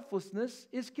 Selflessness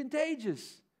is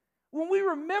contagious. When we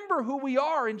remember who we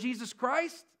are in Jesus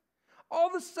Christ, all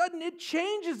of a sudden it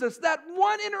changes us. That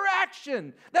one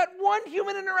interaction, that one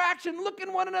human interaction,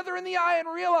 looking one another in the eye and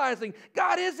realizing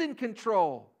God is in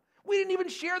control. We didn't even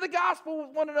share the gospel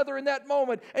with one another in that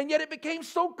moment, and yet it became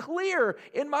so clear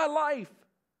in my life.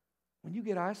 When you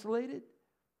get isolated,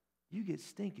 you get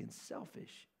stinking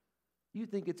selfish. You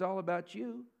think it's all about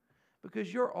you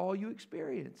because you're all you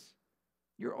experience.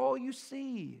 You're all you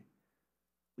see.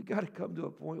 We got to come to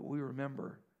a point where we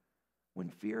remember when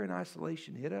fear and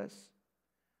isolation hit us,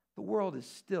 the world is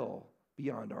still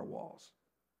beyond our walls.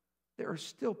 There are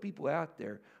still people out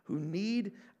there who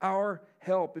need our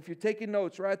help. If you're taking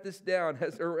notes, write this down.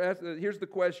 Here's the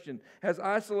question. Has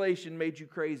isolation made you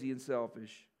crazy and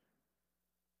selfish?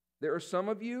 There are some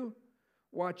of you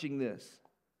watching this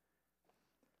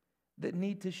that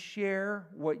need to share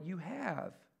what you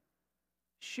have.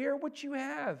 Share what you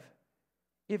have.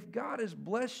 If God has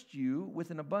blessed you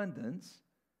with an abundance,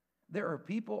 there are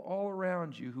people all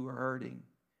around you who are hurting.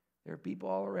 There are people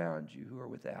all around you who are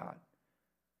without.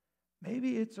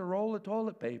 Maybe it's a roll of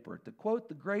toilet paper. To quote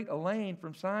the great Elaine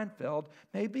from Seinfeld,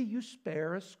 maybe you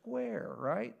spare a square,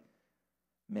 right?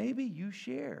 Maybe you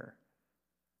share.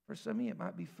 For some of you, it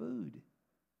might be food.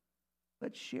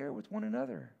 Let's share with one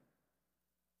another.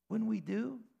 When we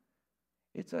do,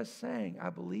 it's us saying, I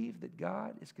believe that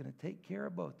God is going to take care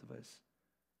of both of us.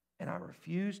 And I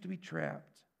refuse to be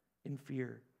trapped in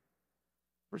fear.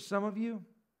 For some of you,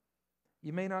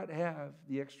 you may not have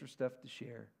the extra stuff to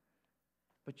share,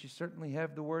 but you certainly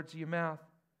have the words of your mouth.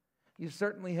 You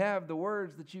certainly have the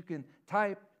words that you can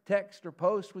type, text, or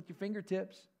post with your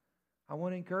fingertips. I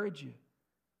want to encourage you.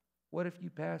 What if you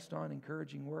passed on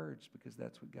encouraging words because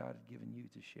that's what God had given you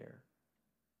to share?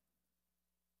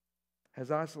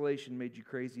 Has isolation made you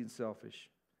crazy and selfish?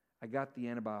 I got the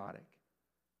antibiotic.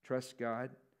 Trust God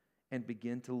and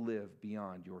begin to live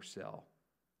beyond your cell.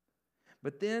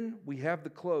 But then we have the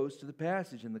close to the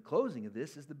passage, and the closing of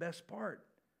this is the best part.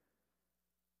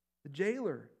 The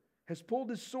jailer has pulled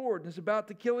his sword and is about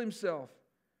to kill himself.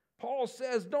 Paul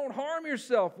says, don't harm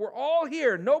yourself. We're all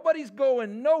here. Nobody's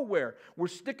going nowhere. We're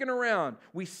sticking around.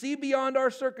 We see beyond our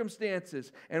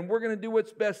circumstances, and we're going to do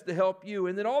what's best to help you.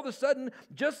 And then all of a sudden,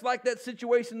 just like that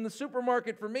situation in the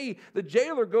supermarket for me, the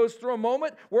jailer goes through a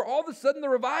moment where all of a sudden the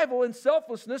revival and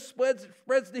selflessness spreads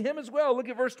to him as well. Look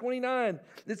at verse 29.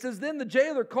 It says, then the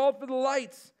jailer called for the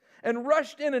lights and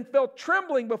rushed in and fell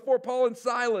trembling before Paul and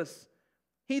Silas.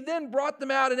 He then brought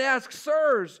them out and asked,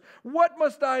 sirs, what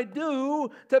must I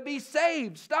do to be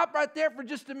saved? Stop right there for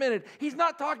just a minute. He's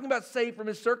not talking about saved from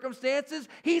his circumstances.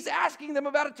 He's asking them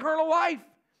about eternal life.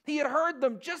 He had heard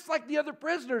them, just like the other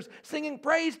prisoners, singing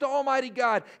praise to Almighty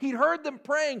God. He'd heard them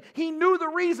praying. He knew the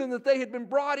reason that they had been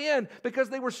brought in, because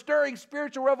they were stirring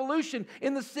spiritual revolution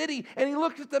in the city. And he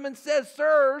looks at them and says,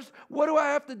 sirs, what do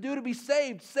I have to do to be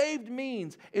saved? Saved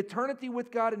means eternity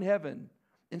with God in heaven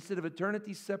instead of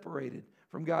eternity separated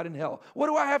from God in hell. What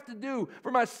do I have to do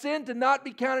for my sin to not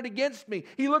be counted against me?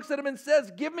 He looks at him and says,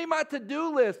 give me my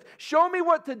to-do list. Show me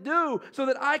what to do so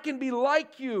that I can be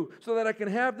like you, so that I can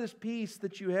have this peace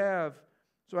that you have,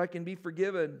 so I can be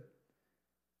forgiven.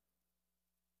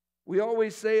 We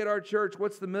always say at our church,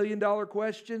 what's the $1 million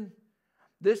question?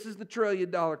 This is the $1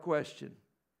 trillion question.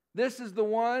 This is the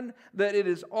one that it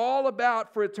is all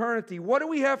about for eternity. What do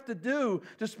we have to do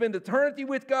to spend eternity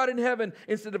with God in heaven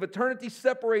instead of eternity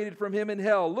separated from Him in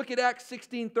hell? Look at Acts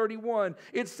 16:31.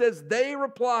 It says, they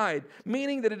replied,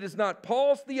 meaning that it is not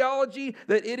Paul's theology,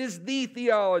 that it is the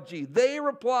theology. They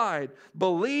replied,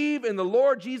 believe in the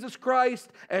Lord Jesus Christ,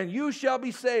 and you shall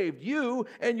be saved, you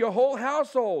and your whole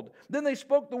household. Then they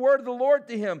spoke the word of the Lord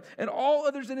to him and all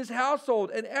others in his household.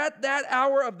 And at that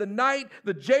hour of the night,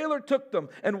 the jailer took them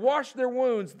and washed their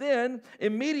wounds. Then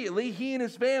immediately he and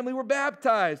his family were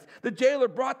baptized. The jailer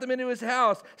brought them into his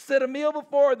house, set a meal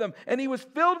before them, and he was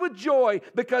filled with joy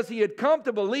because he had come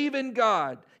to believe in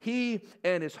God, he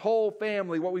and his whole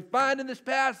family. What we find in this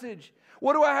passage,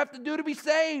 what do I have to do to be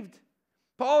saved?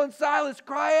 Paul and Silas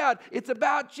cry out, it's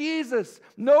about Jesus.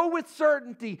 Know with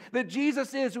certainty that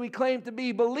Jesus is who He claimed to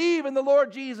be. Believe in the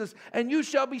Lord Jesus and you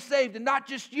shall be saved. And not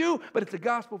just you, but it's a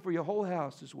gospel for your whole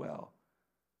house as well.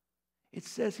 It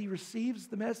says he receives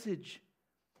the message.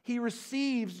 He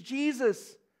receives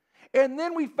Jesus. And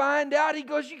then we find out, he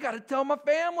goes, you got to tell my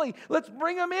family. Let's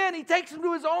bring them in. He takes them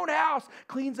to his own house,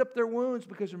 cleans up their wounds,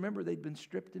 because remember, they'd been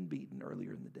stripped and beaten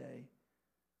earlier in the day.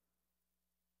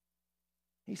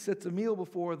 He sets a meal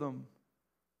before them.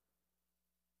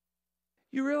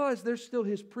 You realize they're still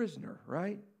his prisoner,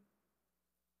 right?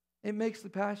 It makes the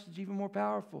passage even more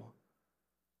powerful.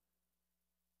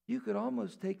 You could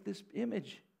almost take this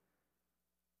image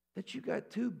that you got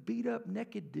two beat up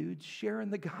naked dudes sharing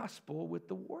the gospel with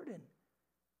the warden.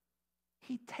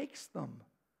 He takes them.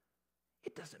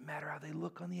 It doesn't matter how they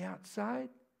look on the outside.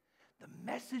 The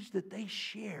message that they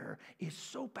share is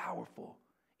so powerful,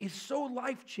 is so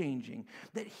life-changing,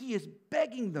 that he is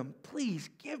begging them, please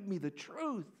give me the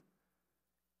truth.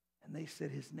 And they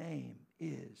said, his name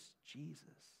is Jesus.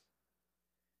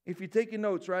 If you're taking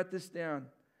notes, write this down.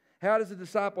 How does a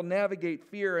disciple navigate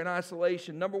fear and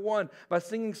isolation? Number one, by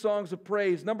singing songs of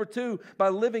praise. Number two, by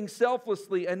living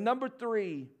selflessly. And number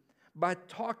three, by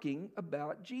talking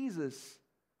about Jesus.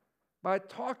 By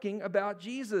talking about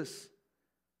Jesus.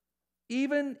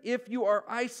 Even if you are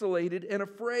isolated and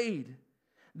afraid,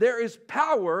 there is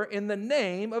power in the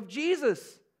name of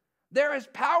Jesus. There is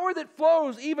power that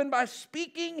flows even by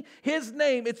speaking his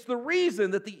name. It's the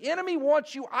reason that the enemy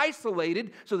wants you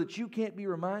isolated so that you can't be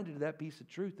reminded of that piece of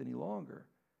truth any longer.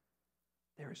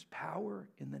 There is power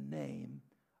in the name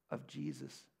of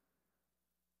Jesus.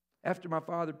 After my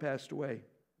father passed away,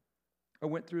 I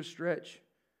went through a stretch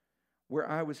where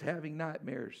I was having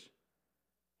nightmares,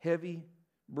 heavy,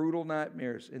 brutal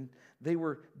nightmares. And they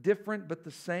were different but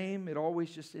the same. It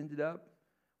always just ended up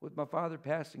with my father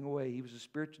passing away. He was a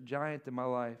spiritual giant in my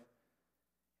life.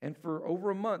 And for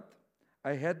over a month,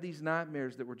 I had these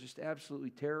nightmares that were just absolutely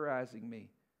terrorizing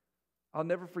me. I'll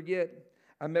never forget,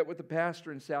 I met with the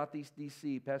pastor in Southeast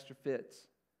D.C., Pastor Fitz.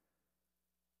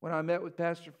 When I met with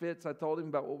Pastor Fitz, I told him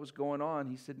about what was going on.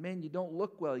 He said, man, you don't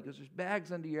look well. He goes, there's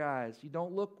bags under your eyes. You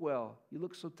don't look well. You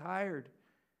look so tired.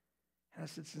 And I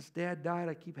said, since Dad died,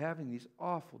 I keep having these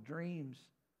awful dreams.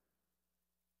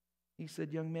 He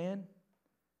said, young man,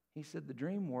 he said, the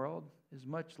dream world is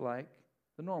much like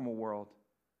the normal world.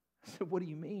 I said, what do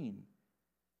you mean?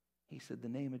 He said, the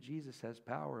name of Jesus has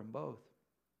power in both.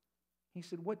 He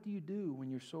said, what do you do when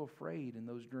you're so afraid in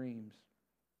those dreams?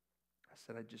 I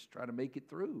said, I just try to make it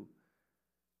through.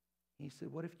 He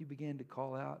said, what if you began to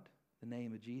call out the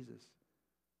name of Jesus?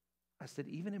 I said,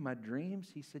 even in my dreams?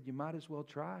 He said, you might as well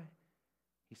try.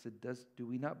 He said, do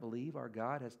we not believe our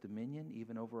God has dominion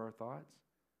even over our thoughts?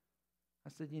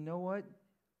 I said, you know what?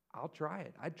 I'll try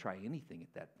it. I'd try anything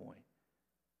at that point.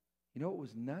 You know what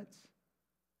was nuts?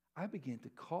 I began to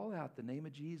call out the name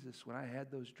of Jesus when I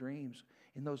had those dreams,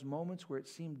 in those moments where it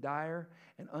seemed dire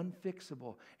and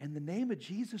unfixable. And the name of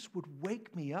Jesus would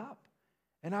wake me up.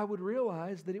 And I would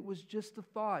realize that it was just a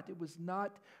thought. It was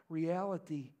not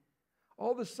reality.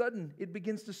 All of a sudden, it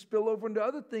begins to spill over into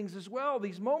other things as well.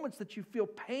 These moments that you feel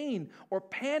pain or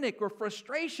panic or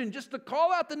frustration, just to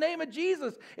call out the name of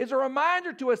Jesus is a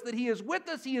reminder to us that he is with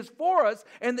us, he is for us,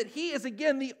 and that he is,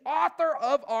 again, the author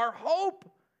of our hope.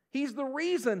 He's the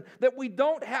reason that we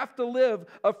don't have to live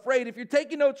afraid. If you're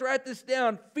taking notes, write this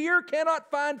down. Fear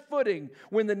cannot find footing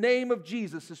when the name of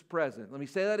Jesus is present. Let me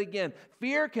say that again.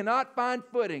 Fear cannot find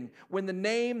footing when the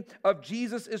name of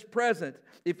Jesus is present.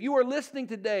 If you are listening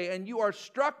today and you are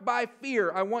struck by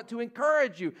fear, I want to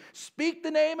encourage you. Speak the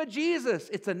name of Jesus.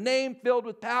 It's a name filled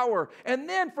with power. And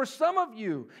then for some of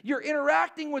you, you're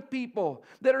interacting with people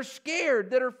that are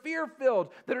scared, that are fear-filled,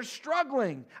 that are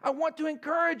struggling. I want to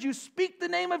encourage you. Speak the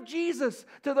name of Jesus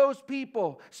to those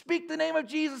people. Speak the name of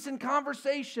Jesus in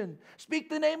conversation. Speak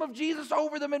the name of Jesus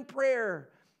over them in prayer.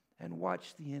 And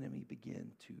watch the enemy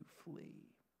begin to flee.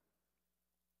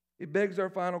 It begs our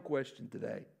final question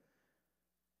today.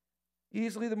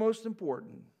 Easily the most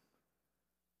important.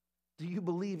 Do you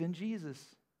believe in Jesus?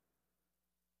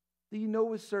 Do you know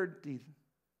with certainty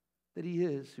that he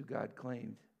is who God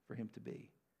claimed for him to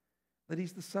be? That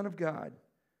he's the Son of God?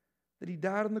 That he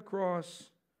died on the cross?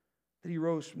 That he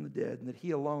rose from the dead, and that he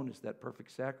alone is that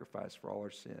perfect sacrifice for all our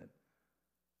sin.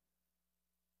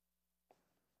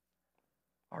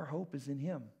 Our hope is in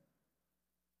him.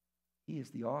 He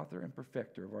is the author and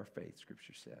perfecter of our faith,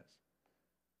 Scripture says.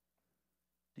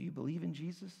 Do you believe in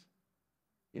Jesus?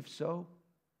 If so,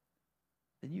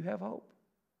 then you have hope,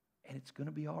 and it's going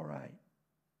to be all right.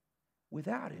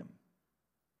 Without him,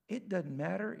 it doesn't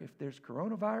matter if there's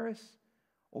coronavirus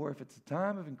or if it's a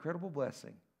time of incredible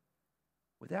blessing.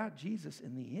 Without Jesus,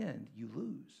 in the end, you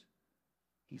lose.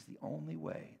 He's the only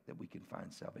way that we can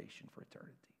find salvation for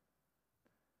eternity.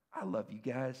 I love you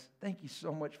guys. Thank you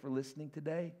so much for listening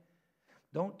today.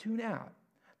 Don't tune out.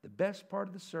 The best part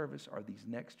of the service are these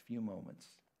next few moments.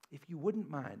 If you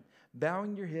wouldn't mind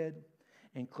bowing your head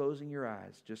and closing your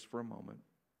eyes just for a moment.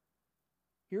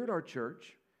 Here at our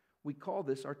church, we call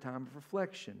this our time of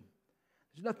reflection.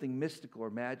 There's nothing mystical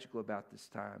or magical about this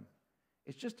time.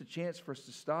 It's just a chance for us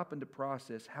to stop and to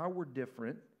process how we're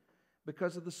different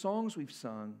because of the songs we've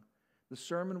sung, the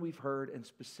sermon we've heard, and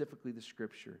specifically the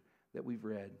scripture that we've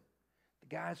read.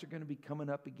 The guys are going to be coming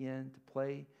up again to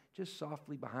play just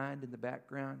softly behind in the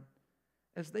background.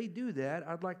 As they do that,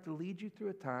 I'd like to lead you through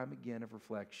a time again of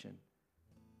reflection.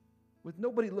 With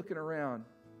nobody looking around,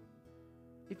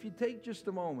 if you take just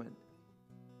a moment,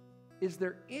 is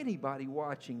there anybody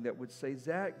watching that would say,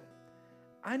 Zach,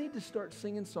 I need to start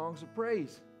singing songs of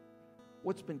praise?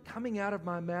 What's been coming out of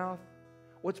my mouth,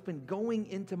 what's been going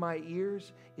into my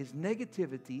ears is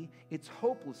negativity, it's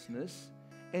hopelessness,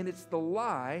 and it's the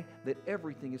lie that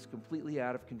everything is completely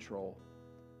out of control.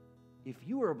 If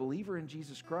you are a believer in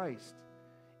Jesus Christ,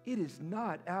 it is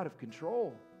not out of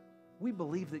control. We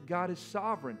believe that God is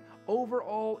sovereign over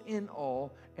all, in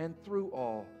all, and through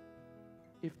all.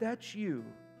 If that's you,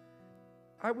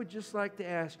 I would just like to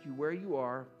ask you where you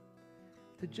are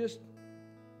to just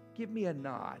give me a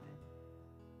nod.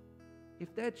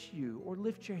 If that's you, or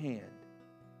lift your hand,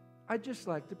 I'd just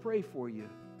like to pray for you.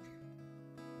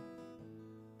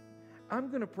 I'm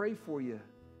going to pray for you.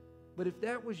 But if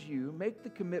that was you, make the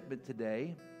commitment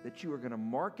today that you are going to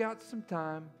mark out some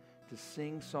time to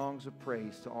sing songs of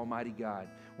praise to Almighty God.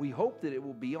 We hope that it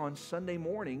will be on Sunday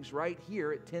mornings right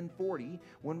here at 10:40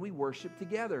 when we worship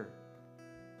together.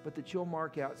 But that you'll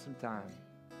mark out some time.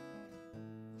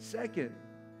 Second,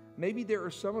 maybe there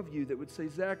are some of you that would say,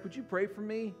 Zach, would you pray for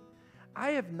me?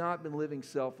 I have not been living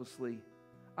selflessly.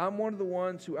 I'm one of the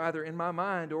ones who either in my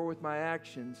mind or with my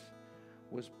actions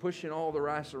was pushing all the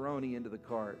rice-a-roni into the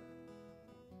cart.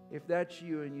 If that's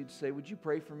you and you'd say, would you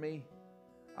pray for me?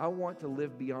 I want to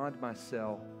live beyond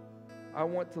myself. I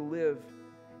want to live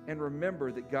and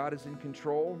remember that God is in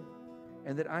control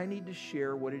and that I need to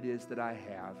share what it is that I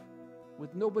have.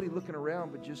 With nobody looking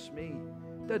around but just me.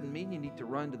 Doesn't mean you need to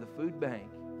run to the food bank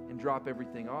and drop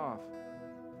everything off.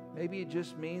 Maybe it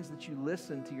just means that you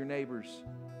listen to your neighbors,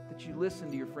 that you listen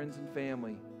to your friends and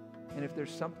family. And if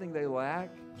there's something they lack,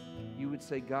 you would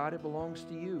say, God, it belongs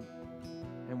to you.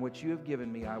 And what you have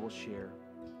given me, I will share.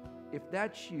 If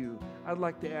that's you, I'd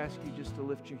like to ask you just to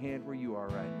lift your hand where you are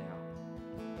right now.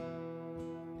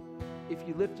 If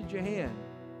you lifted your hand,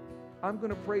 I'm going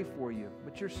to pray for you.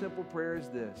 But your simple prayer is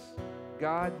this.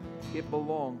 God, it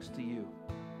belongs to you.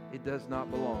 It does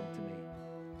not belong to me.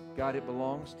 God, it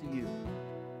belongs to you,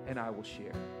 and I will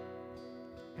share.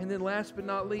 And then last but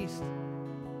not least,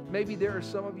 maybe there are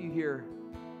some of you here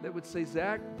that would say,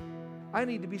 Zach, I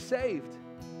need to be saved.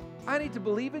 I need to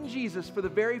believe in Jesus for the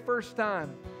very first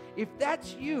time. If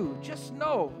that's you, just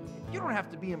know you don't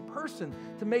have to be in person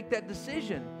to make that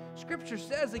decision. Scripture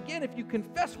says, again, if you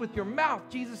confess with your mouth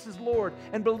Jesus is Lord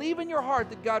and believe in your heart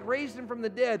that God raised him from the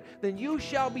dead, then you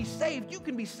shall be saved. You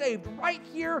can be saved right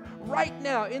here, right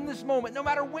now, in this moment, no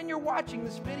matter when you're watching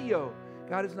this video.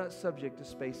 God is not subject to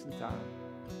space and time.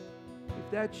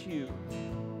 If that's you,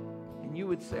 and you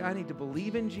would say, I need to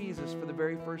believe in Jesus for the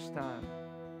very first time,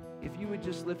 if you would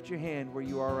just lift your hand where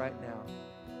you are right now.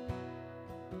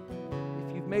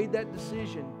 If you've made that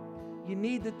decision, you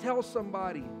need to tell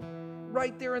somebody.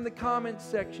 Right there in the comments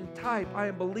section, type, I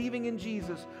am believing in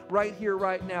Jesus right here,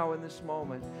 right now in this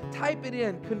moment. Type it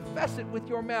in. Confess it with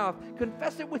your mouth.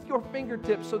 Confess it with your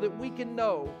fingertips so that we can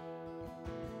know.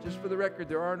 Just for the record,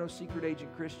 there are no secret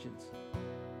agent Christians.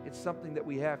 It's something that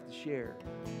we have to share.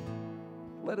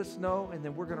 Let us know, and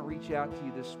then we're going to reach out to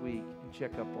you this week and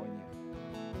check up on you.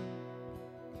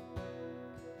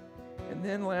 And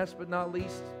then last but not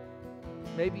least,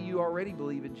 maybe you already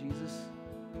believe in Jesus,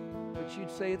 but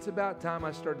you'd say, it's about time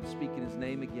I started speaking his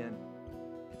name again.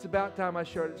 It's about time I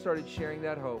started sharing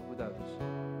that hope with others.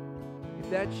 If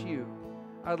that's you,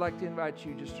 I'd like to invite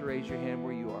you just to raise your hand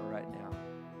where you are right now.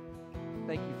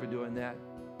 Thank you for doing that.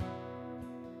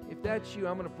 If that's you,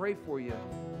 I'm going to pray for you.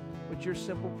 But your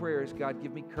simple prayer is, God,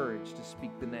 give me courage to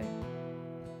speak the name.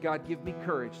 God, give me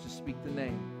courage to speak the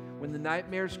name. When the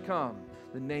nightmares come,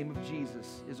 the name of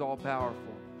Jesus is all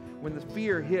powerful. When the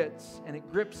fear hits and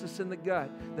it grips us in the gut,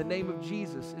 the name of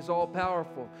Jesus is all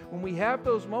powerful. When we have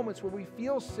those moments where we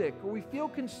feel sick, or we feel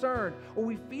concerned, or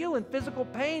we feel in physical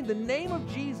pain, the name of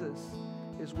Jesus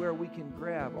is where we can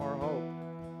grab our hope.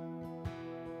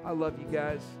 I love you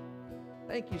guys.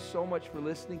 Thank you so much for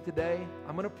listening today.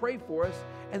 I'm going to pray for us,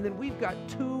 and then we've got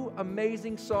 2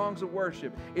 amazing songs of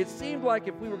worship. It seemed like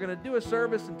if we were going to do a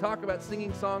service and talk about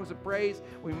singing songs of praise,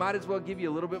 we might as well give you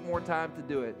a little bit more time to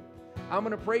do it. I'm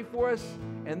going to pray for us,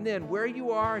 and then where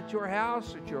you are, at your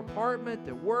house, at your apartment,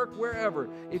 at work, wherever,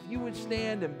 if you would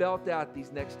stand and belt out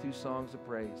these next 2 songs of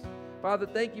praise. Father,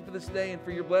 thank you for this day and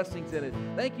for your blessings in it.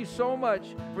 Thank you so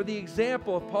much for the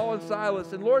example of Paul and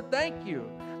Silas. And Lord, thank you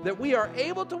that we are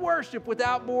able to worship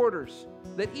without borders.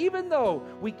 That even though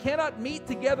we cannot meet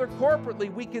together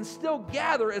corporately, we can still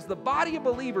gather as the body of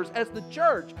believers, as the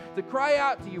church, to cry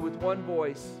out to you with one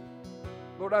voice.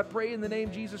 Lord, I pray in the name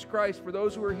of Jesus Christ for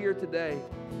those who are here today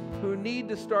who need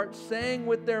to start saying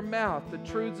with their mouth the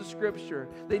truths of Scripture.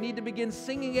 They need to begin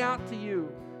singing out to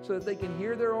you so that they can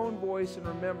hear their own voice and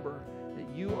remember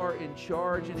that you are in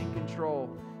charge and in control.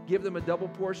 Give them a double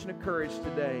portion of courage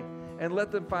today and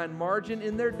let them find margin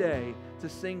in their day to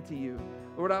sing to you.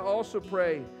 Lord, I also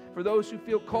pray for those who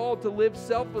feel called to live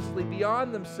selflessly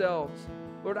beyond themselves.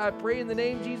 Lord, I pray in the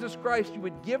name of Jesus Christ, you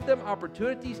would give them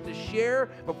opportunities to share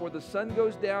before the sun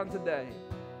goes down today.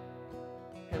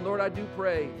 And Lord, I do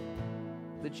pray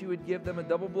that you would give them a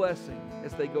double blessing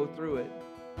as they go through it.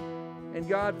 And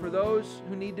God, for those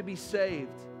who need to be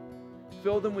saved,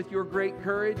 fill them with your great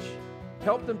courage.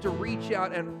 Help them to reach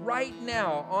out and right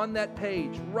now on that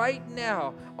page, right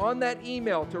now on that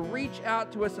email, to reach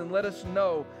out to us and let us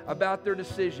know about their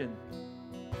decision.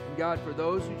 And God, for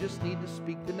those who just need to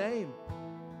speak the name,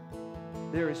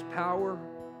 there is power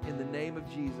in the name of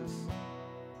Jesus.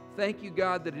 Thank you,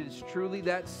 God, that it is truly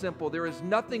that simple. There is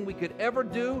nothing we could ever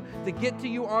do to get to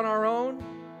you on our own,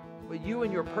 but you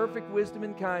in your perfect wisdom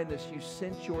and kindness, you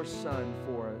sent your Son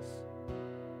for us.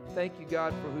 Thank you,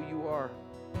 God, for who you are.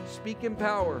 Speak in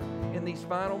power in these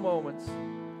final moments.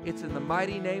 It's in the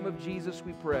mighty name of Jesus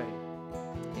we pray.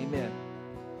 Amen.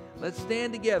 Let's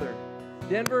stand together.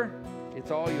 Denver,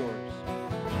 it's all yours.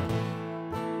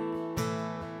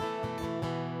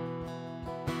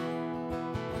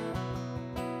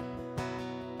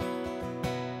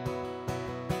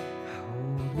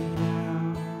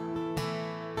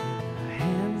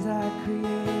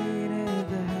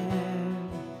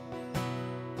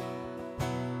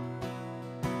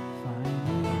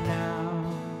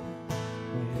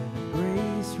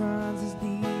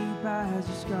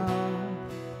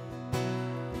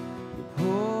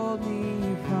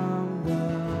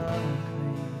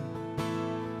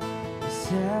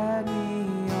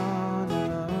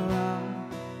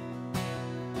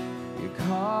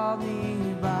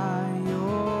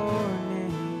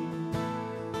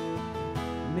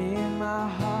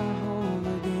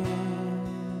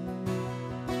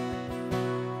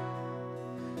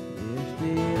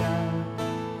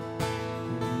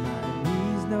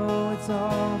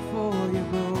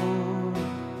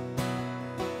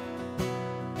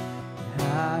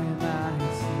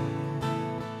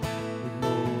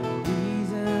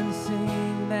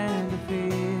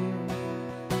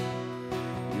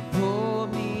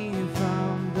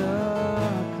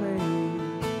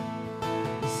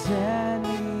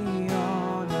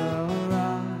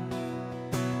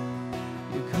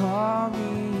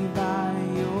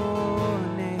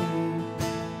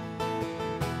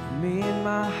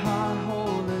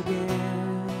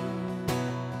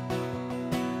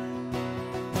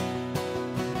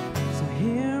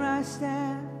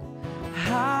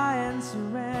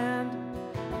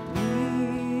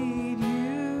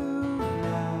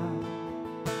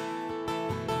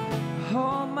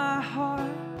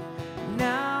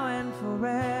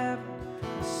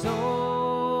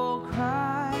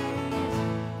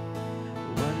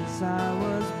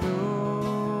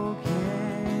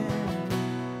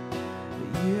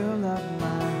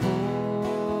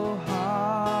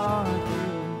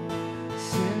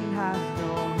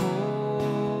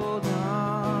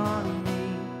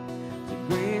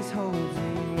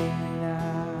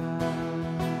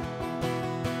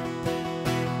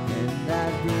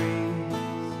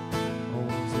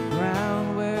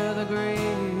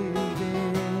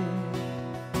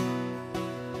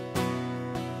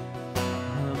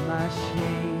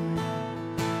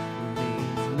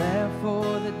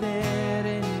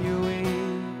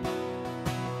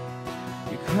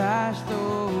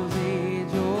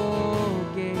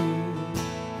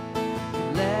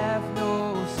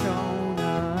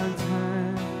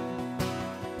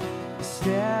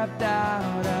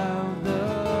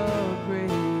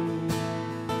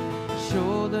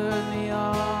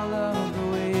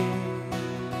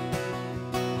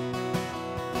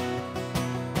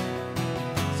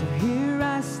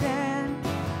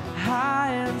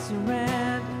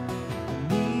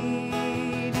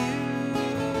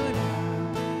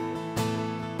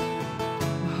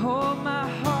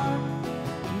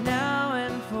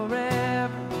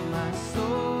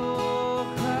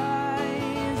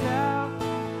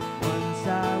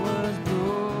 I was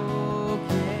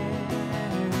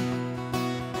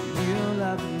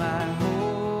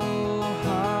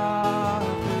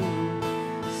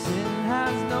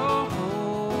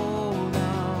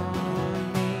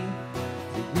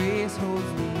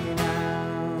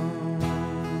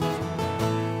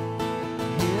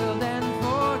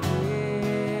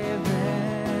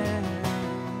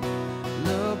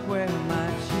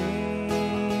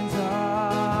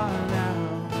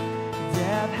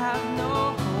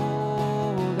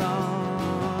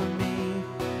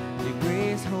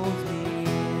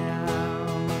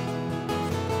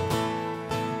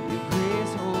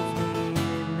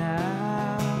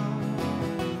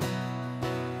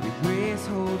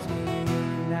grace holds me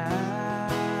now.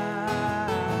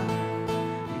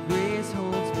 Your grace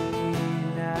holds me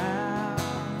now.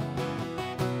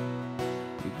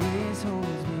 Your grace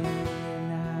holds me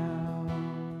now.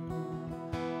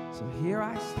 So here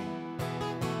I stand.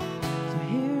 So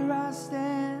here I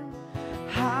stand,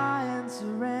 high and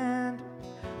surrender.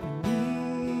 I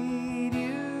need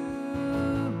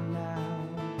you now.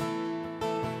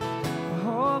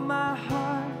 Hold my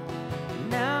heart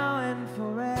now and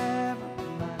forever.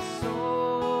 My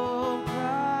soul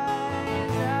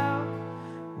cries out.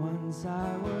 Once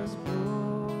I was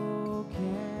broken,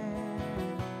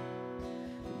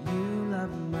 you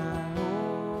loved my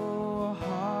whole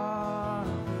heart.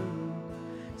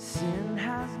 Sin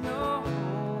has no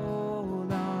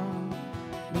hold on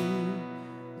me.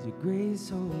 Your grace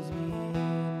holds me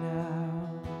now.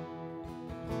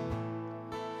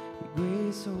 Your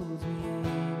grace holds me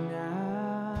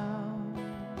now.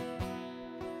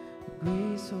 Your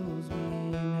grace holds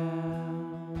me now.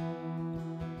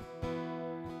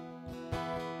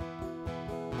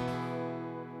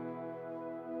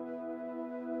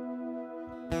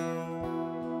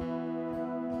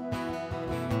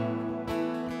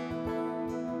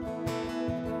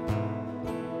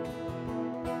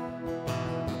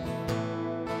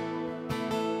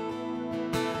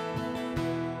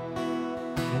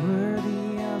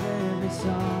 Worthy of every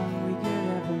song we could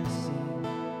ever sing,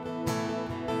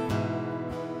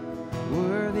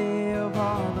 worthy of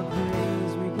all the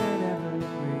praise we could ever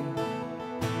bring,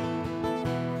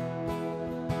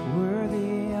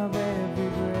 worthy of every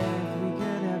breath we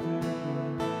could ever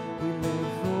breathe. We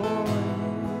live for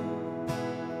you.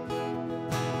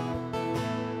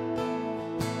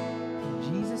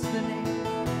 Jesus the name,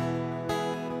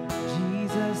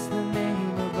 Jesus the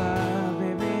name above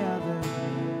every other name.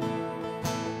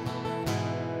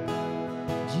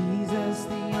 Jesus,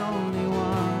 the only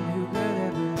one who could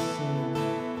ever sing,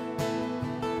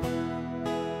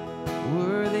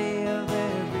 worthy of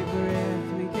every breath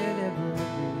we could ever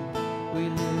breathe. We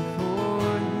live for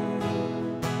you.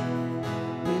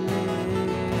 We live for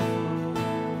you.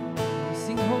 We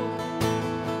sing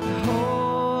holy,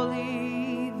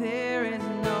 holy. There is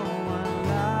no one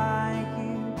like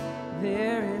you.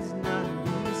 There is none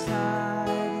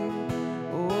beside you.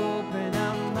 Open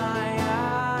up my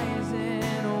eyes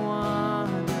in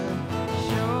wonder.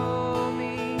 Show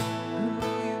me who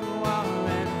you are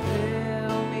and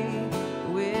fill me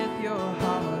with your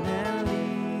heart and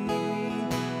lead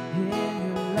me in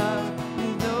your love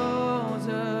with those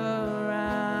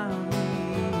around me.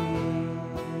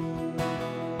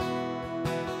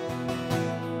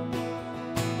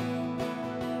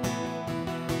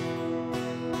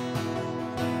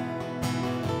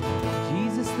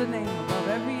 Jesus the name above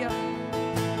every other.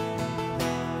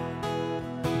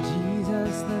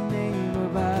 Jesus the name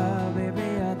above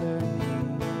every other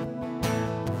name.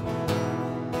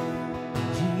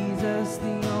 Jesus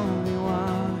the only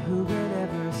one who could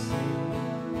ever sing,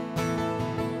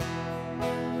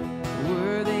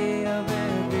 worthy of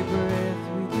every breath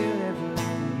we could ever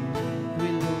breathe. We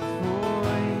live for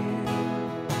you.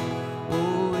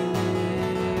 Oh, we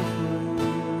live for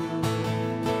you.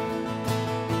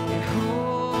 And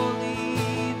holy,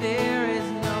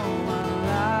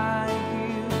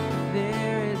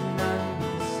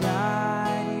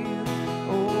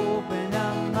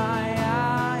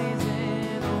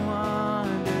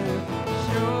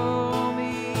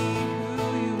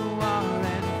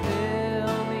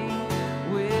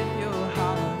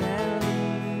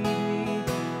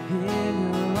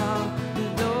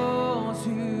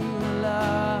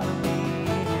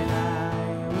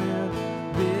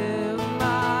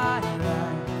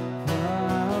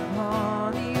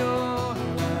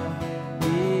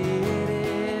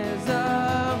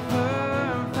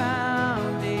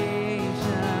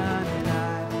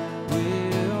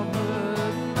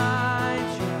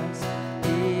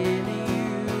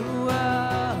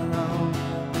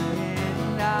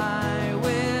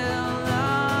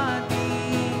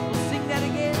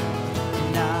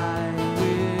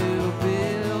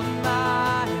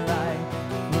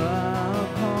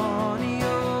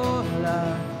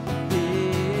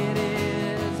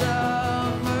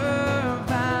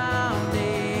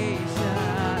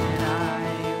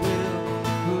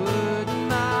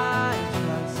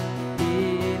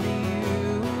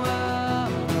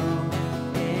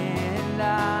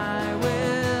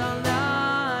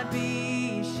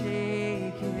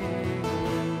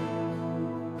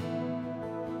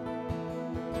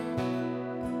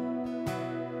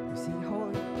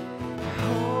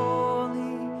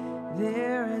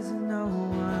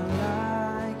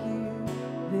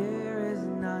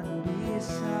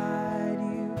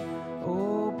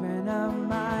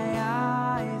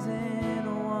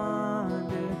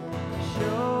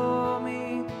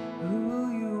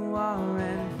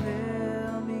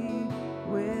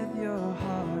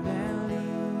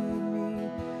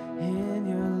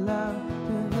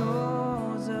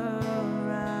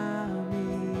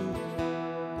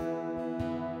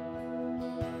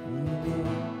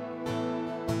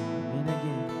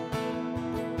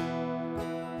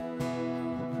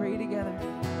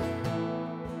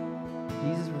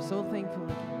 Jesus, we're so thankful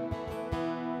again.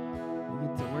 We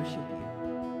get to worship you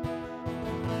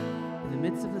in the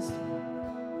midst of the storm.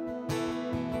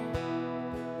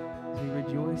 As we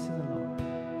rejoice in the Lord.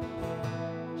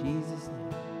 In Jesus'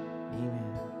 name,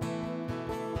 amen.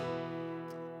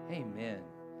 Amen.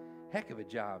 Heck of a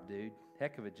job, dude.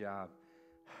 Heck of a job.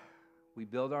 We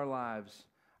build our lives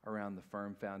around the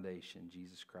firm foundation,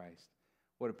 Jesus Christ.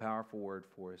 What a powerful word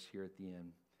for us here at the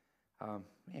end.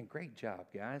 Man, great job,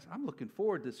 guys. I'm looking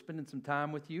forward to spending some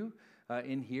time with you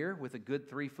in here with a good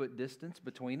 3-foot distance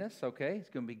between us, okay? It's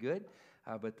going to be good.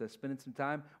 But spending some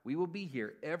time. We will be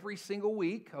here every single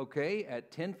week, okay?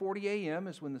 At 10:40 a.m.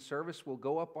 is when the service will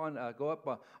go up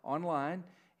online.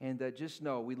 And just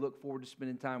know, we look forward to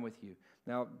spending time with you.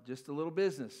 Now, just a little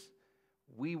business.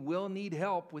 We will need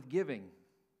help with giving.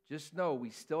 Just know,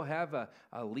 we still have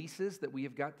leases that we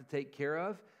have got to take care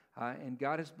of. And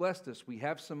God has blessed us. We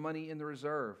have some money in the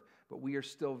reserve, but we are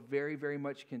still very, very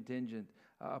much contingent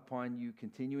upon you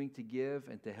continuing to give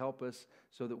and to help us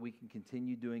so that we can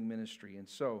continue doing ministry. And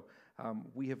so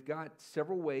we have got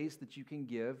several ways that you can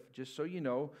give, just so you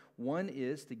know. One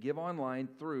is to give online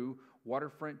through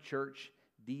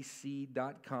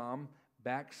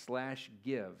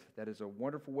waterfrontchurchdc.com/give. That is a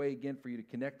wonderful way, again, for you to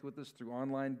connect with us through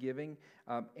online giving.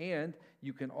 And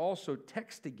you can also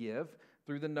text to give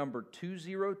through the number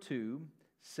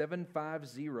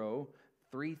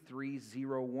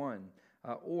 202-750-3301.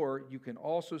 Or you can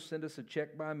also send us a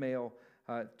check by mail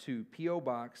to P.O.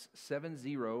 Box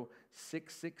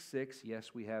 70666.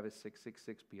 Yes, we have a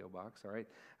 666 P.O. Box, all right?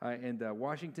 And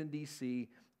Washington,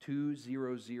 D.C.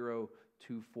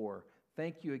 20024.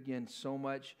 Thank you again so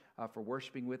much for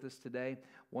worshiping with us today.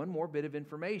 One more bit of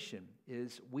information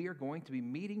is we are going to be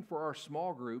meeting for our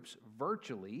small groups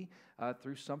virtually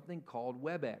through something called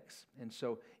WebEx. And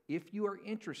so if you are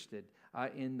interested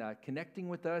in connecting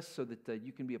with us so that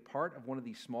you can be a part of one of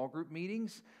these small group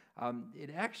meetings, it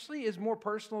actually is more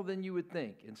personal than you would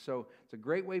think. And so it's a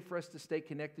great way for us to stay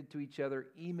connected to each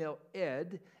other. Email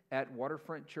Ed at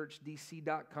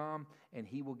waterfrontchurchdc.com, and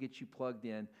he will get you plugged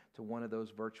in to one of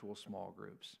those virtual small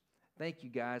groups. Thank you,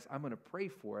 guys. I'm going to pray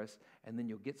for us, and then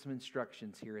you'll get some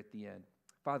instructions here at the end.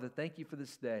 Father, thank you for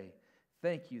this day.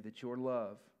 Thank you that your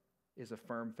love is a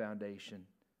firm foundation.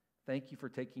 Thank you for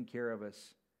taking care of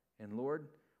us. And Lord,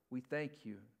 we thank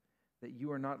you that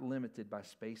you are not limited by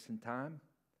space and time,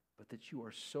 but that you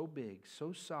are so big,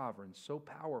 so sovereign, so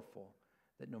powerful,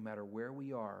 that no matter where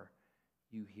we are,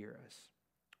 you hear us.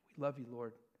 We love you,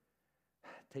 Lord.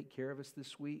 Take care of us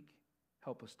this week.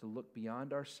 Help us to look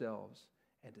beyond ourselves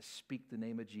and to speak the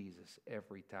name of Jesus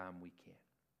every time we can.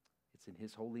 It's in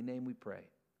his holy name we pray.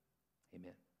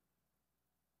 Amen.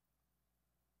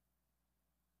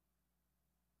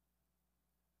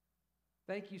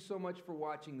 Thank you so much for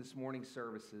watching this morning's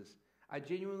services. I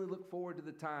genuinely look forward to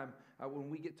the time when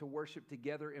we get to worship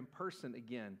together in person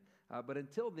again. But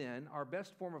until then, our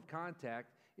best form of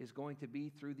contact is going to be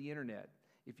through the internet.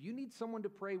 If you need someone to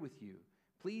pray with you,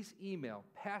 please email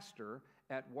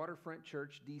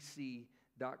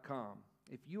pastor@waterfrontchurchdc.com.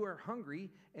 If you are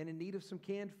hungry and in need of some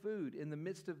canned food in the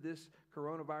midst of this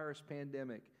coronavirus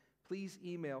pandemic, please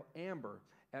email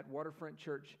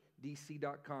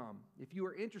amber@waterfrontchurchdc.com. If you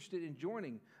are interested in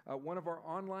joining one of our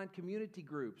online community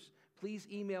groups, please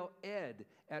email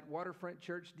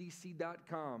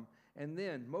ed@waterfrontchurchdc.com. And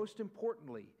then, most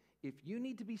importantly, if you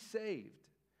need to be saved,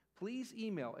 please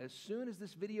email as soon as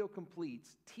this video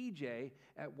completes,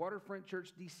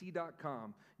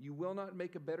 tj@waterfrontchurchdc.com. You will not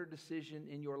make a better decision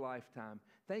in your lifetime.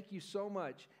 Thank you so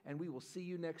much, and we will see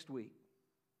you next week.